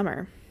of my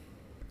summer.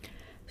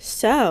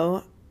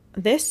 So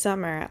this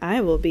summer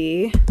I will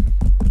be,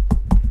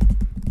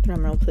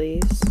 drumroll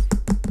please,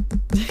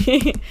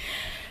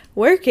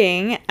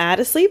 working at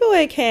a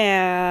sleepaway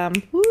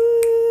camp. Woo!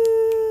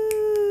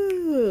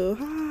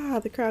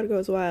 The crowd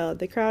goes wild.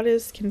 The crowd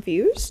is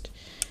confused.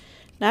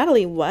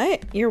 Natalie,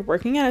 what? You're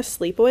working at a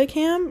sleepaway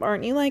camp?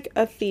 Aren't you like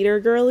a theater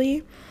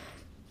girly?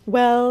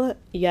 Well,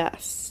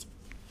 yes.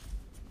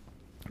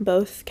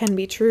 Both can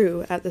be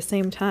true at the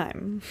same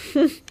time.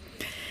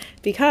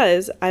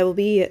 Because I will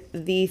be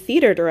the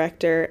theater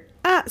director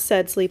at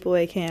said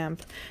sleepaway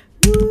camp.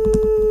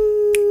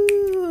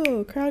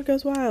 Woo! Crowd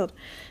goes wild.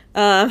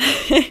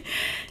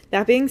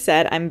 That being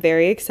said, I'm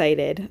very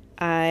excited.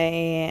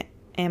 I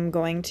am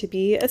going to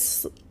be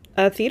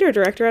a theater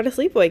director at a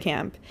sleepaway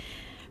camp.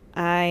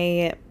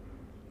 I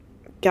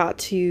got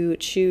to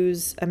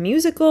choose a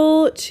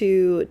musical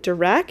to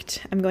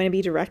direct. I'm going to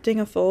be directing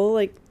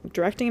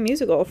a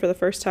musical for the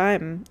first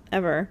time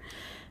ever,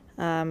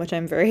 which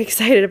I'm very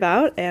excited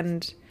about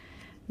and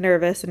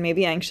nervous and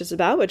maybe anxious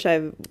about, which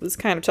I was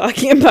kind of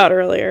talking about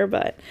earlier,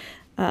 but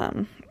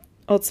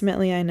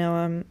ultimately I know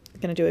I'm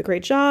going to do a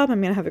great job.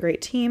 I'm going to have a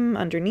great team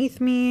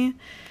underneath me.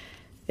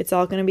 It's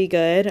all going to be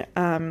good.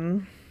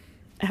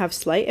 I have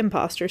slight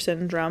imposter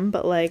syndrome,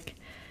 but like,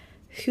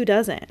 who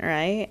doesn't,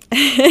 right?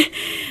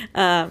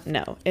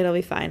 No, it'll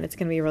be fine. It's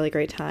going to be a really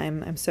great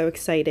time. I'm so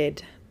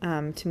excited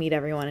to meet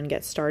everyone and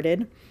get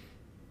started.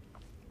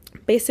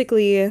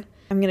 Basically, I'm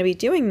going to be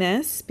doing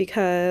this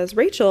because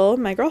Rachel,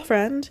 my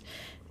girlfriend,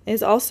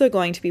 is also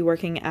going to be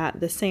working at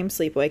the same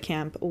sleepaway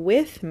camp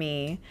with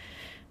me.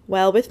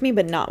 Well, with me,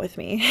 but not with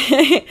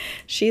me.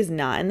 She's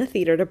not in the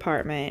theater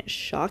department.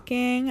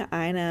 Shocking,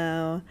 I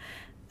know.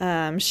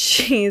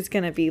 She's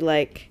going to be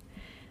like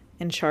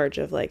in charge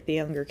of like the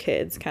younger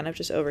kids, kind of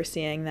just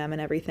overseeing them and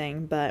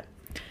everything. But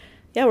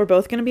yeah, we're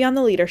both going to be on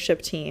the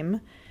leadership team.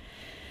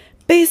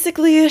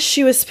 Basically,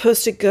 she was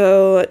supposed to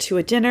go to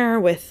a dinner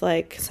with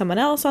like someone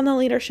else on the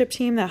leadership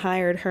team that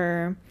hired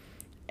her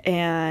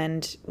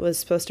and was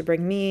supposed to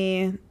bring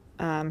me,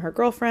 her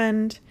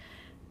girlfriend.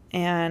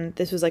 And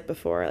this was like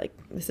before, like,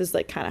 this is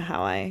like kind of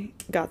how I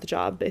got the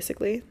job,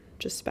 basically.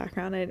 Just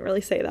background. I didn't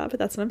really say that, but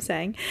that's what I'm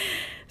saying.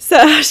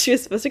 So she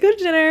was supposed to go to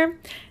dinner.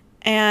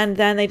 And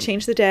then they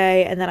changed the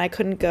day, and then I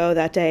couldn't go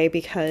that day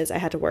because I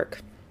had to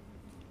work.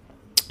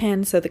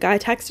 And so the guy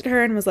texted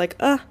her and was like,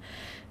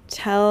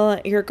 tell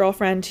your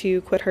girlfriend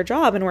to quit her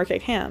job and work at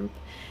camp.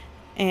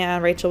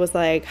 And Rachel was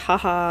like,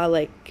 haha,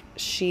 like,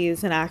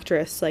 she's an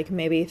actress, like,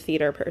 maybe a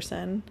theater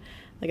person,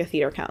 like a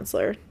theater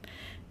counselor.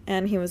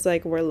 And he was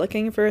like, we're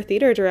looking for a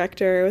theater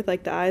director with,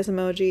 like, the eyes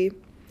emoji.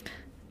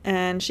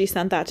 And she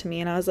sent that to me,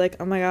 and I was like,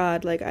 oh my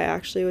God, like, I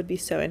actually would be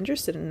so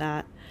interested in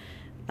that.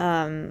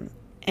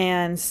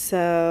 And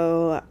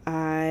so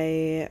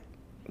I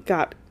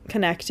got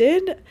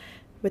connected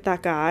with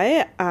that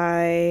guy.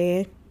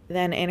 I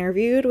then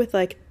interviewed with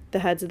like the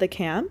heads of the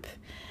camp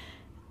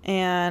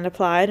and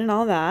applied and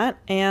all that.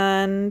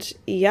 And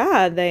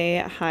yeah, they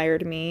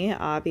hired me,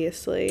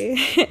 obviously.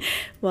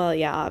 Well,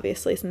 yeah,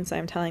 obviously, since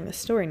I'm telling this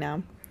story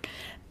now.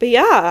 But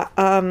yeah,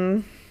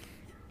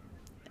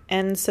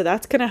 and so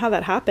that's kind of how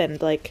that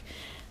happened. Like,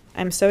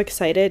 I'm so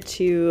excited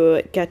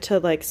to get to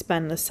like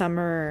spend the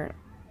summer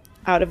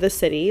out of the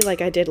city like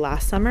I did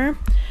last summer.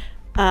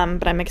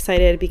 But I'm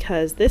excited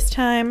because this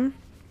time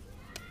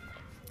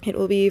it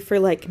will be for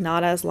like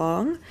not as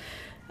long.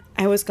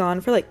 I was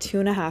gone for like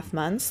 2.5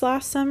 months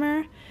last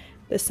summer.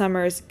 This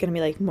summer is going to be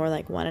like more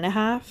like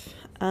 1.5.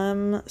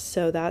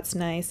 So that's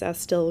nice. I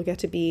still get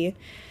to be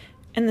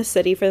in the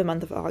city for the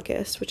month of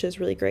August, which is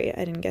really great.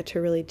 I didn't get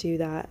to really do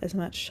that as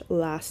much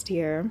last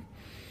year.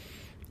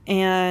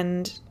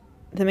 And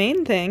the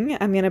main thing,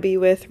 I'm going to be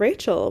with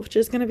Rachel, which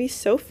is going to be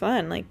so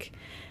fun. Like,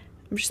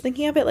 I'm just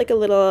thinking of it like a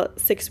little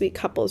 6-week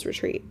couples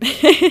retreat.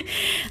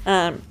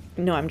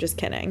 No, I'm just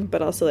kidding,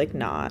 but also like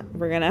not.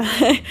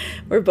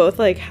 We're both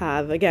like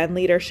have, again,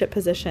 leadership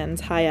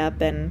positions high up,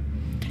 and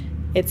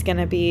it's going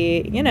to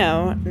be,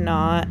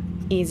 not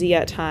easy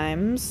at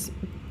times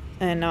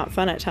and not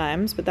fun at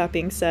times. But that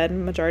being said,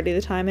 majority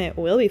of the time it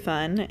will be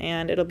fun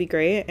and it'll be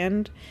great,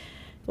 and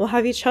we'll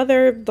have each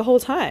other the whole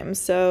time.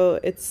 So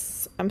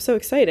I'm so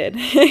excited.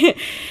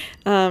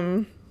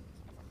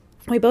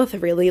 We both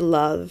really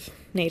love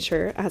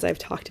nature, as I've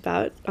talked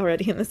about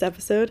already in this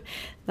episode,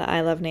 that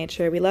I love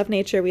nature. We love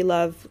nature. We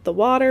love the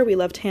water. We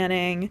love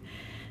tanning.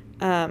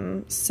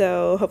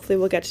 So hopefully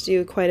we'll get to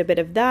do quite a bit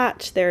of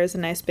that. There's a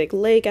nice big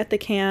lake at the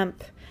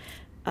camp.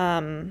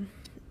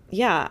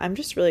 Yeah, I'm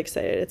just really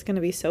excited. It's going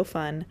to be so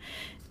fun.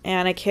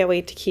 And I can't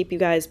wait to keep you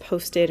guys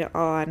posted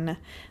on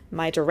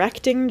my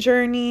directing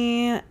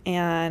journey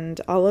and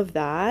all of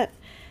that.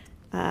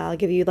 I'll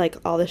give you like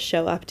all the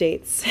show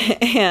updates.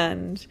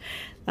 And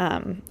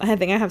I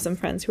think I have some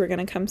friends who are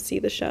going to come see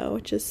the show,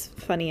 which is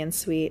funny and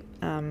sweet.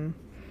 I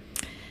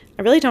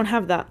really don't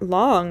have that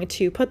long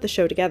to put the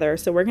show together.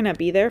 So we're going to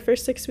be there for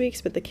 6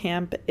 weeks, but the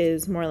camp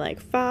is more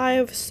like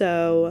 5.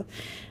 So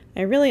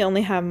I really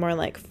only have more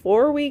like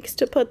 4 weeks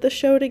to put the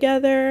show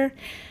together.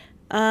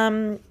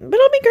 But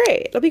it'll be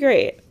great. It'll be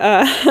great.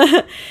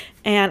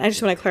 And I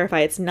just want to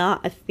clarify, it's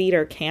not a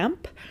theater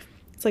camp.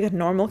 It's like a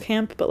normal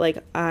camp, but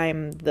like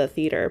I'm the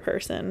theater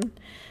person.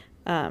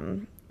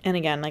 And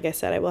again, like I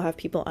said, I will have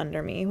people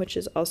under me, which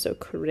is also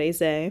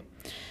crazy.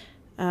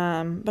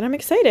 But I'm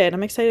excited.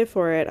 I'm excited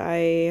for it.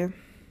 I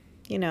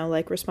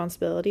like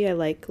responsibility. I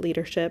like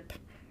leadership.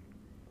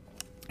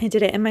 I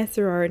did it in my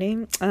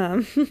sorority.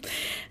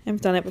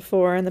 I've done it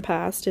before in the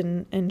past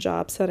in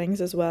job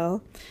settings as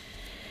well.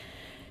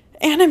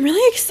 And I'm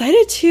really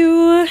excited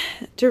to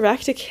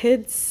direct a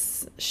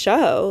kids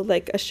show,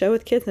 like a show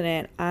with kids in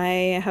it.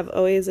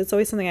 It's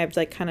always something I've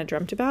like kind of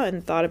dreamt about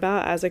and thought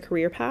about as a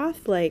career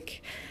path,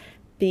 like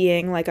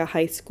being like a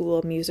high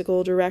school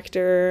musical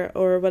director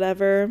or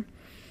whatever.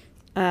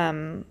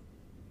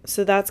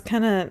 So that's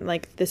kind of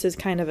like, this is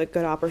kind of a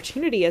good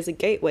opportunity as a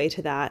gateway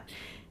to that,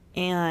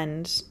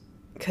 and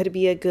could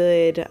be a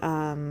good,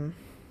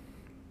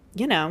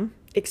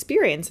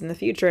 experience in the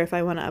future if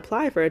I want to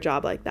apply for a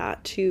job like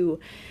that, to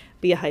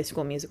be a high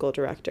school musical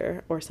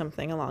director or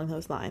something along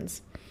those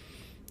lines.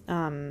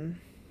 And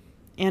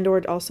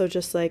or also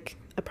just like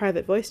a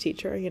private voice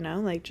teacher,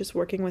 like just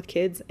working with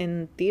kids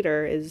in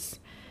theater is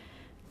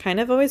kind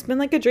of always been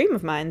like a dream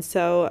of mine.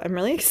 So I'm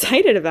really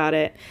excited about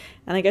it,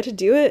 and I get to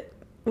do it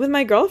with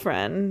my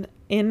girlfriend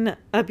in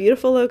a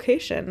beautiful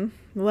location.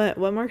 What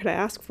more could I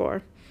ask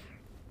for?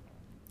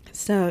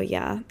 So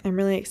yeah, I'm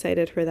really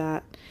excited for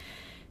that.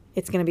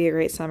 It's going to be a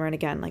great summer. And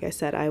again, like I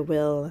said, I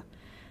will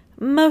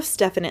most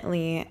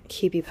definitely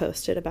keep you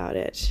posted about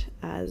it,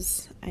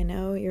 as I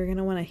know you're going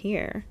to want to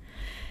hear.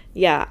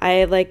 Yeah,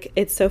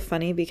 it's so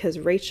funny because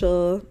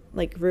Rachel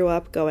like grew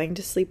up going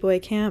to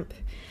sleepaway camp,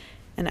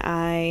 and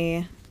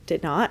I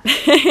did not.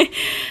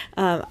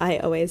 I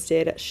always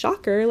did,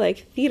 shocker,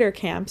 like theater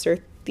camps or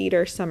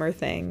theater summer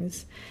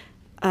things.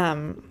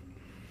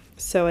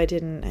 So I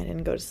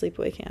didn't go to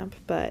sleepaway camp,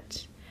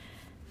 but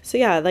so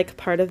yeah, like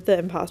part of the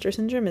imposter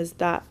syndrome is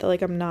that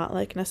like I'm not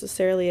like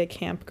necessarily a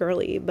camp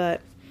girly,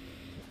 but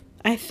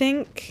I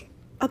think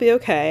I'll be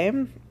okay.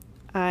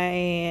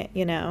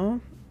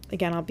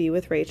 Again, I'll be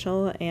with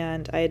Rachel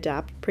and I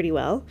adapt pretty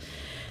well.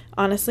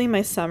 Honestly,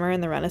 my summer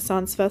in the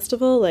Renaissance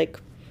Festival like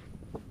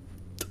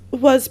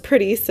was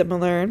pretty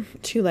similar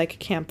to like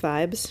camp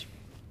vibes.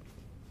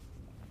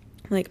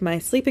 Like my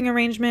sleeping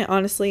arrangement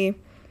honestly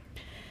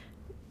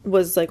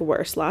was like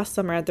worse last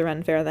summer at the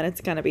Ren Fair than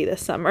it's gonna be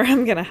this summer.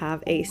 I'm gonna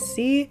have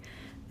AC.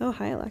 Oh,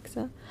 hi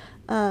Alexa.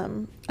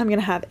 I'm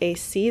gonna have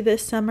AC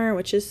this summer,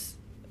 which is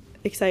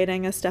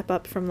exciting, a step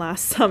up from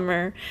last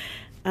summer.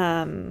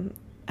 I'm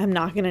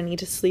not gonna need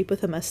to sleep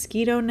with a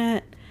mosquito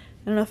net.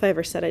 I don't know if I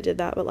ever said I did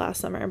that, but last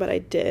summer, but I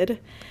did.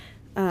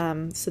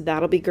 So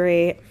that'll be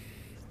great.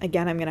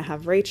 Again, I'm gonna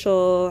have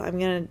Rachel. I'm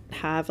gonna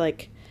have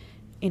like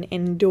an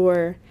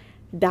indoor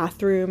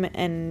bathroom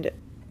and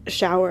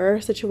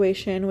shower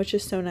situation, which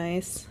is so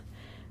nice.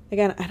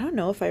 Again, I don't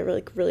know if I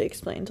really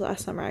explained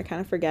last summer. I kind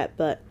of forget,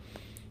 but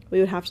we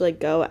would have to like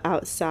go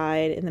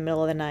outside in the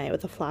middle of the night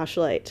with a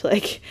flashlight to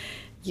like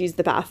use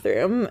the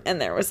bathroom,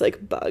 and there was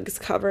like bugs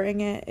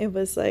covering it. It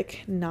was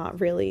like not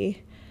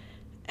really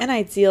an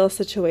ideal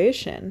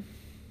situation.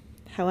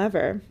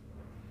 However,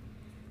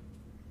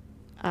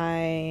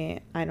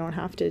 I don't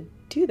have to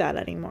do that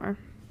anymore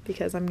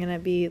because I'm gonna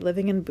be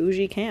living in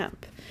bougie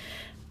camp.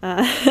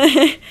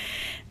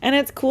 And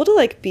it's cool to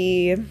like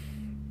be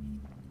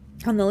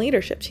on the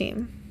leadership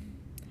team,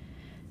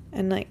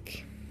 and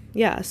like,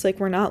 yeah, it's like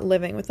we're not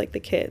living with like the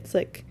kids.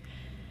 Like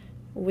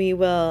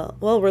we're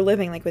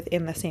living like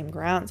within the same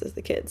grounds as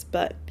the kids,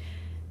 but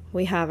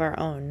we have our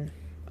own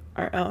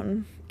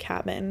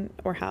cabin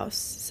or house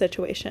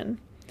situation.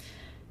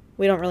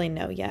 We don't really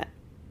know yet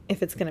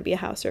if it's going to be a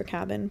house or a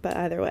cabin, but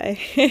either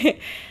way,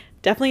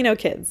 definitely no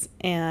kids,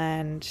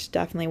 and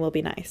definitely will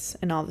be nice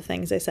and all the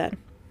things I said.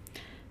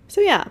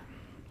 So yeah,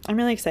 I'm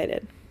really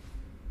excited.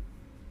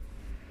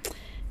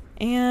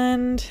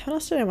 And what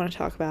else did I want to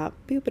talk about?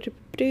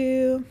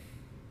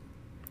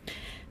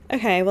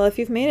 Okay, well, if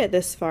you've made it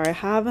this far, I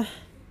have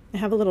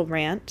a little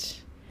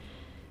rant.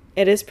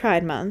 It is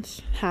Pride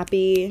Month.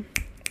 Happy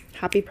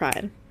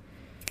Pride.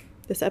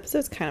 This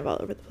episode's kind of all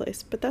over the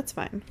place, but that's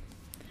fine.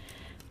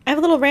 I have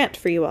a little rant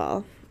for you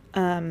all.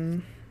 Let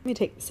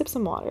me sip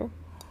some water.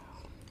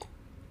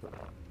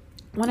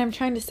 What I'm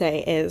trying to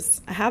say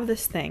is I have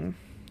this thing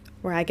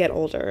where I get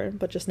older,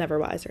 but just never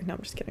wiser. No,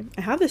 I'm just kidding.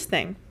 I have this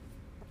thing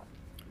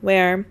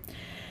where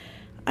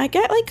I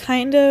get like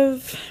kind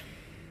of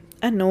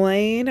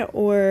annoyed,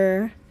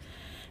 or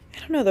I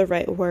don't know the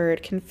right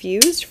word,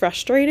 confused,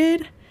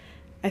 frustrated.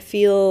 I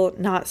feel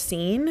not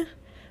seen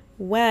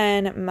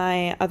when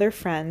my other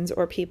friends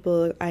or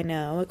people I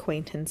know,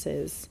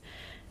 acquaintances,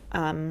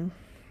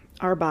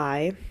 are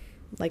bi,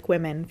 like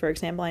women, for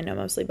example. I know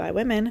mostly bi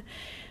women.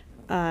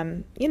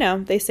 You know,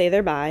 they say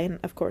they're bi, and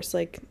of course,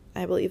 like,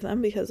 I believe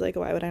them, because, like,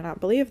 why would I not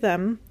believe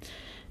them?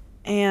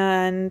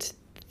 And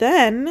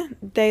then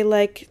they,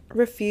 like,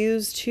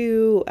 refuse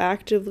to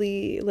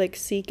actively, like,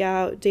 seek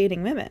out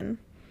dating women.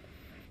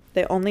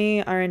 They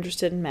only are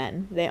interested in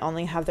men. They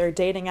only have their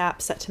dating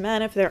apps set to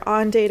men if they're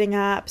on dating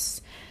apps.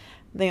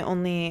 They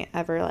only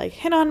ever, like,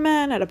 hit on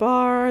men at a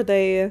bar.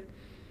 They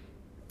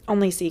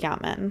only seek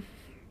out men.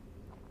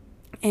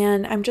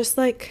 And I'm just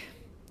like,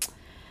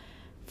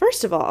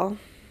 first of all,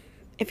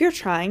 if you're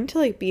trying to,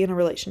 like, be in a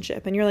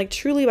relationship and you're, like,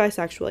 truly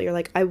bisexual, you're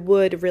like, I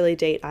would really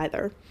date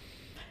either.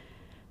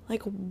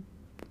 Like,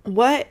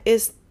 what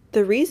is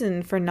the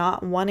reason for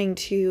not wanting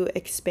to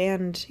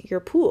expand your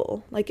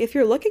pool? Like, if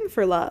you're looking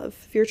for love,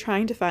 if you're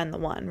trying to find the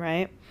one,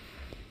 right?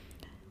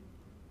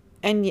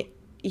 And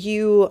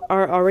you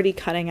are already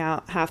cutting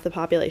out half the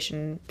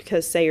population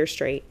because, say you're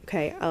straight,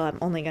 okay, I'm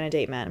only going to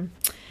date men.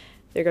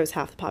 There goes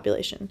half the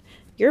population.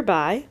 You're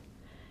bi.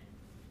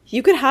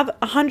 You could have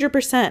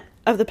 100%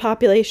 of the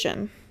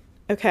population,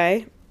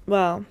 okay?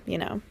 Well, you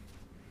know,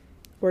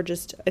 or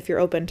just if you're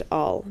open to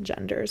all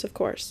genders, of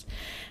course.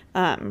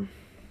 And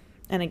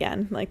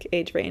again, like,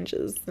 age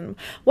ranges and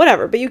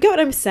whatever, but you get what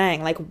I'm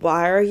saying. Like,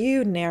 why are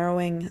you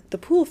narrowing the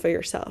pool for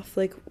yourself?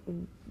 Like,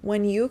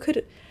 when you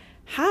could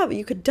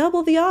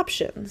double the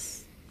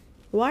options.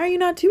 Why are you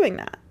not doing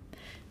that?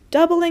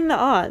 Doubling the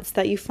odds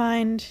that you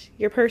find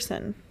your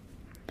person.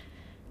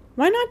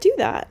 Why not do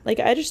that?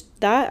 Like, I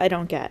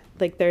don't get.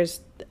 Like,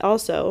 there's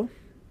also,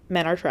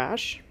 men are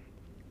trash.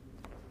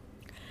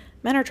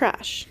 Men are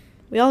trash.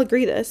 We all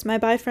agree this. My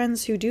bi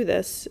friends who do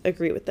this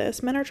agree with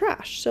this. Men are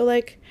trash. So,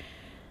 like,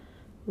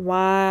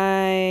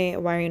 why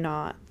are you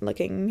not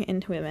looking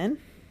into women?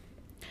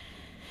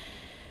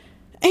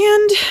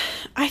 And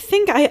I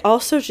think I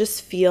also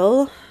just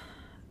feel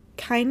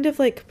kind of,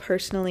 like,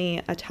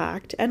 personally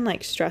attacked and,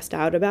 like, stressed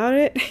out about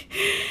it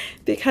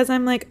because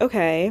I'm like,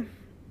 okay,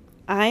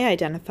 I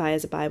identify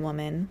as a bi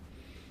woman,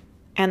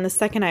 and the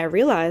second I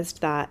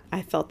realized that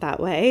I felt that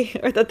way,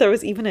 or that there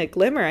was even a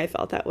glimmer I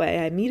felt that way,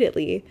 I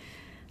immediately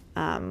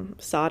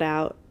sought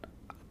out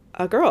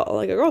a girl,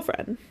 like a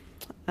girlfriend,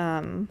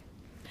 or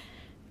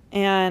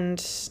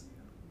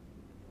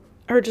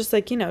just,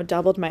 like, you know,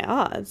 doubled my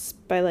odds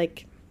by,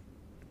 like,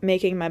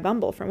 making my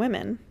Bumble for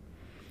women.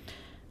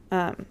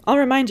 I'll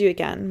remind you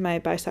again, my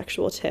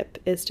bisexual tip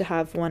is to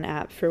have one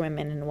app for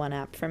women and one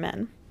app for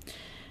men.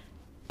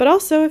 But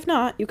also, if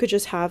not, you could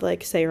just have,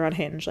 like, say you're on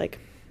Hinge, like,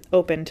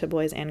 open to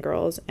boys and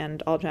girls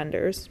and all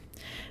genders,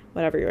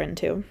 whatever you're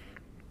into.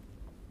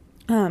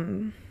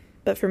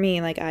 But for me,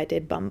 like, I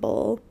did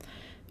Bumble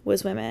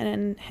was women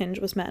and Hinge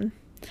was men.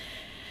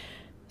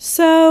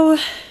 So,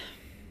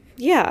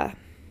 yeah,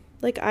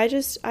 like, I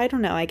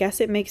don't know. I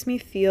guess it makes me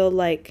feel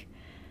like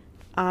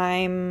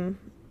I don't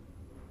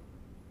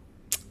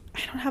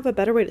have a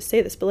better way to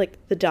say this, but,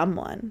 like, the dumb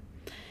one.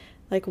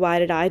 Like, why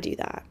did I do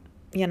that?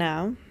 You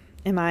know?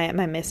 Am I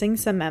missing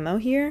some memo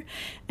here?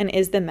 And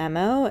is the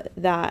memo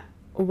that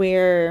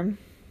we're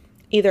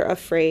either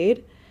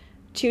afraid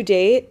to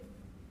date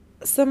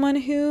someone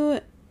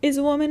who is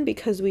a woman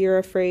because we are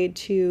afraid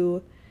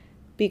to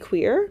be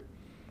queer?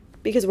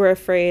 Because we're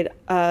afraid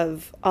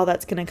of all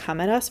that's going to come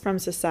at us from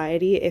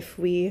society if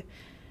we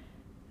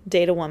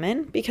date a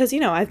woman? Because, you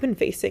know, I've been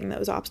facing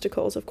those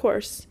obstacles, of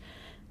course.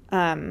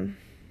 But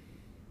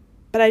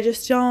I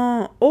just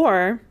don't.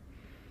 Or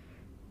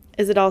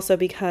is it also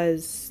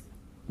because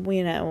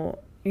we know,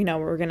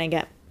 we're going to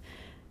get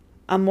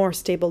a more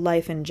stable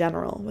life in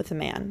general with a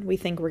man? We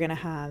think we're going to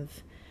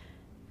have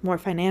more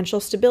financial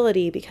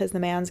stability because the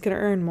man's going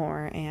to earn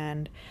more,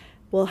 and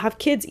we'll have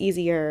kids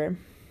easier,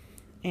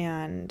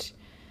 and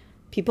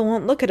people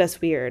won't look at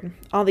us weird.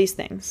 All these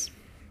things,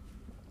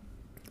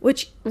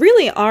 which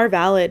really are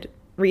valid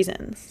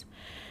reasons.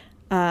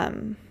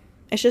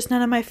 It's just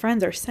none of my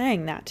friends are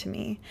saying that to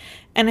me.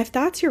 And if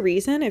that's your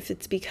reason, if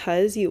it's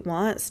because you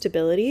want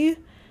stability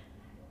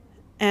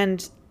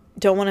and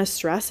don't want to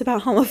stress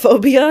about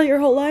homophobia your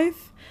whole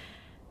life,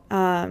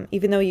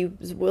 even though you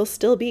will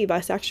still be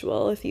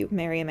bisexual. If you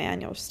marry a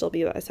man, you'll still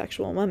be a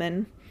bisexual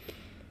woman.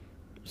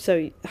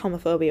 So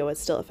homophobia would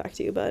still affect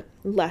you, but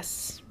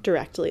less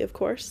directly, of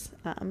course,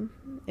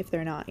 if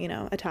they're not,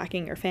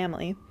 attacking your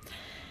family.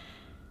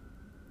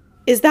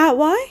 Is that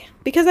why?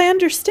 Because I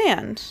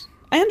understand.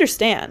 I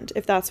understand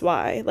if that's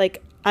why.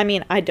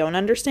 I don't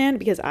understand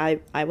because I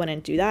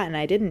wouldn't do that and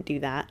I didn't do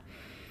that.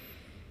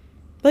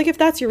 But if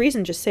that's your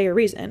reason, just say your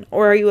reason.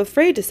 Or are you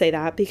afraid to say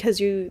that because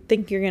you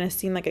think you're going to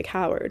seem like a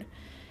coward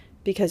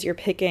because you're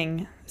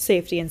picking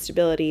safety and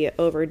stability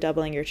over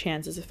doubling your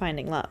chances of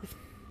finding love?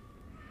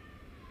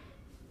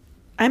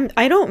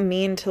 I don't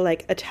mean to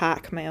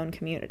attack my own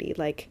community.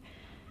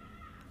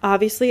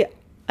 Obviously,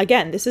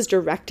 again, this is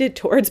directed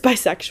towards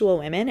bisexual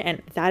women,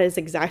 and that is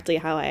exactly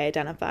how I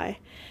identify.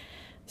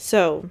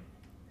 So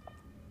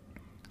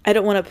I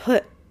don't want to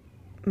put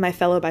my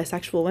fellow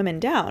bisexual women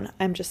down.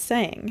 I'm just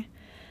saying.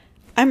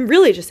 I'm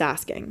really just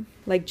asking,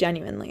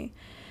 genuinely.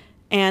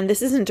 And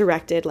this isn't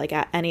directed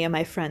at any of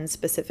my friends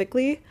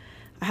specifically.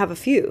 I have a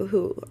few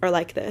who are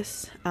like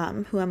this,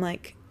 who I'm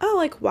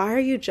why are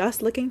you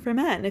just looking for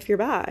men if you're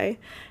bi?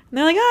 And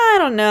they're I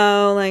don't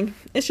know,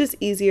 it's just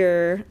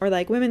easier, or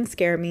women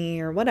scare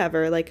me, or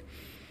whatever,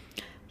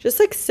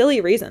 just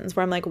silly reasons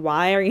where I'm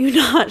why are you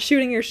not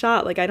shooting your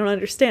shot? I don't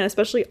understand,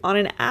 especially on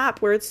an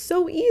app where it's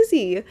so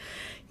easy.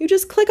 You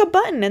just click a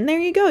button and there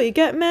you go. You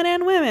get men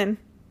and women.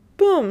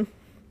 Boom.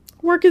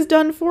 Work is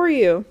done for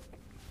you.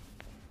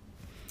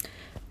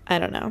 I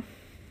don't know.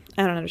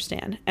 I don't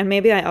understand. And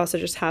maybe I also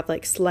just have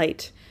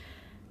slight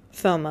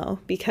FOMO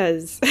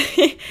because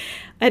I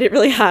didn't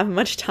really have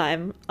much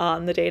time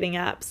on the dating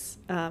apps,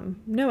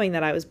 knowing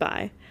that I was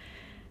bi.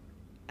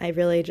 I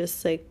really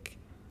just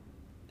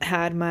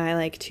had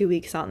my 2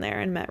 weeks on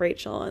there and met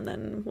Rachel and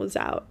then was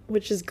out,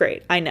 which is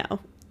great. I know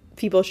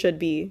people should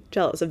be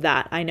jealous of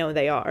that. I know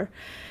they are.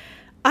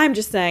 I'm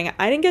just saying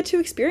I didn't get to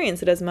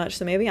experience it as much.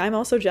 So maybe I'm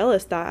also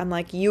jealous that I'm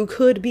you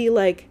could be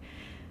living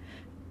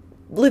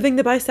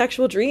the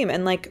bisexual dream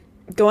and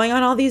going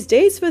on all these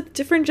dates with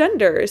different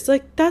genders.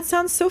 That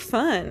sounds so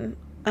fun.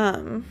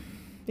 As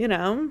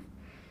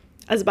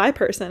a bi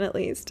person at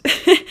least.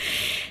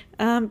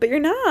 But you're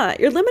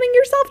not. You're limiting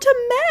yourself to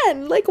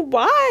men.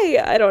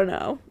 Why? I don't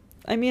know.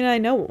 I mean, I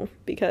know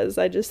because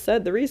I just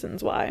said the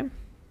reasons why.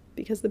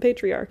 Because the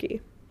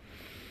patriarchy.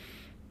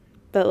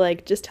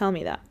 But just tell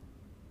me that.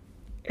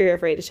 Or you're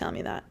afraid to tell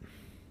me that.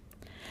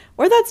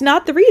 Or that's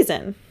not the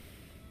reason.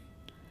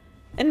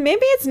 And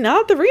maybe it's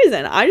not the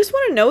reason. I just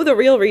want to know the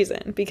real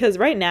reason. Because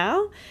right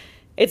now,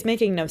 it's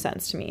making no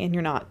sense to me. And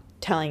you're not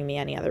telling me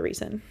any other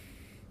reason.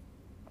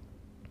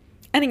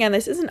 And again,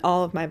 this isn't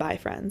all of my bi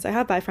friends. I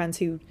have bi friends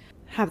who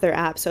have their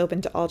apps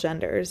open to all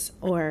genders.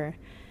 Or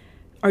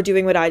are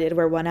doing what I did,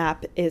 where one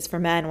app is for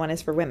men, one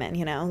is for women,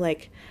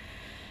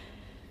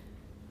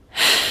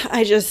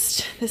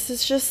 this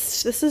is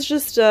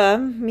just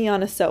me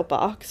on a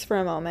soapbox for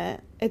a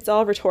moment. It's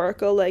all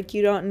rhetorical.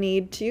 You don't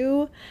need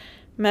to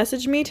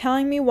message me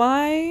telling me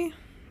why,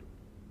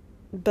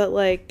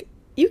 but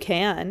you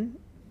can,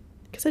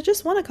 because I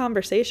just want a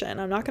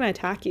conversation. I'm not going to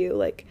attack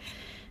you.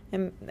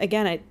 And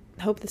again, I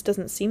hope this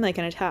doesn't seem like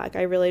an attack.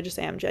 I really just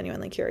am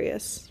genuinely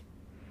curious.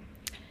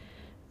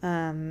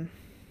 But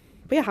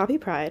yeah, happy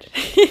Pride.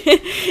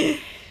 I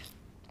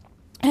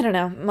don't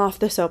know. I'm off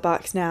the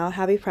soapbox now.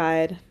 Happy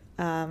Pride.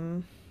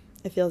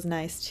 It feels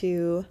nice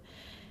to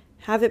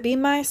have it be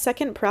my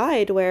second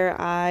Pride where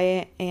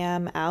I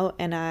am out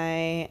and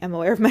I am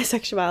aware of my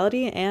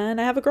sexuality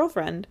and I have a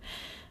girlfriend.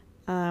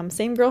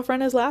 Same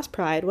girlfriend as last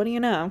Pride. What do you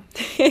know?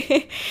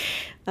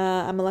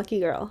 I'm a lucky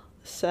girl.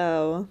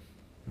 So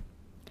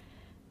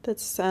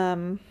that's,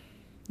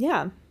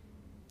 yeah.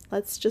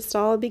 Let's just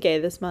all be gay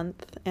this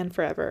month and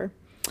forever.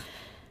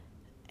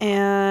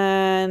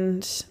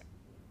 And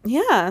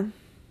yeah,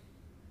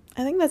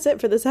 I think that's it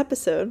for this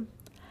episode.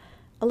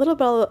 A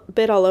little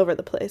bit all over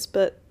the place,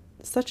 but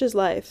such is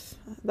life.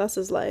 Thus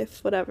is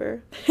life,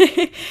 whatever.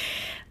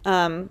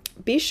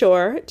 Be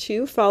sure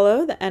to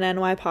follow the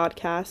NNY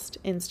Podcast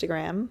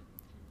Instagram,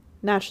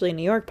 Naturally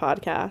New York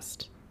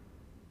Podcast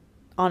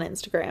on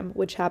Instagram,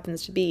 which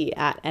happens to be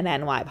at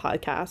NNY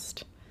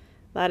Podcast.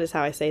 That is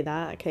how I say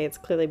that. Okay, it's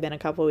clearly been a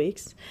couple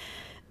weeks.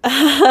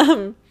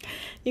 You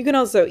can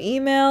also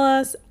email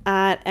us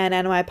at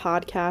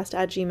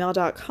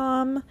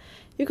nnYpodcast@gmail.com.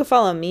 You can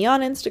follow me on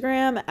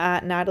Instagram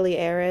at Natalie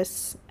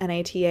Aris,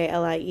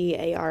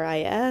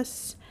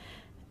 NATALIEARIS.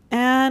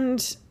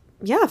 And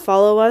yeah,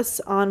 follow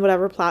us on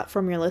whatever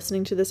platform you're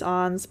listening to this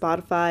on,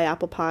 Spotify,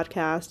 Apple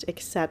Podcast,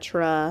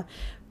 etc.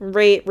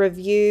 Rate,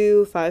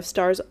 review, 5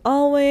 stars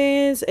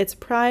always. It's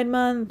Pride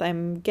Month.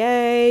 I'm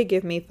gay.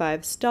 Give me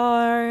 5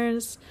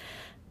 stars.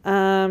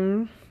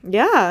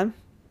 Yeah,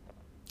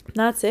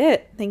 that's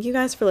it. Thank you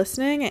guys for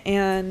listening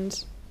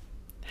and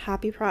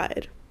happy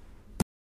Pride.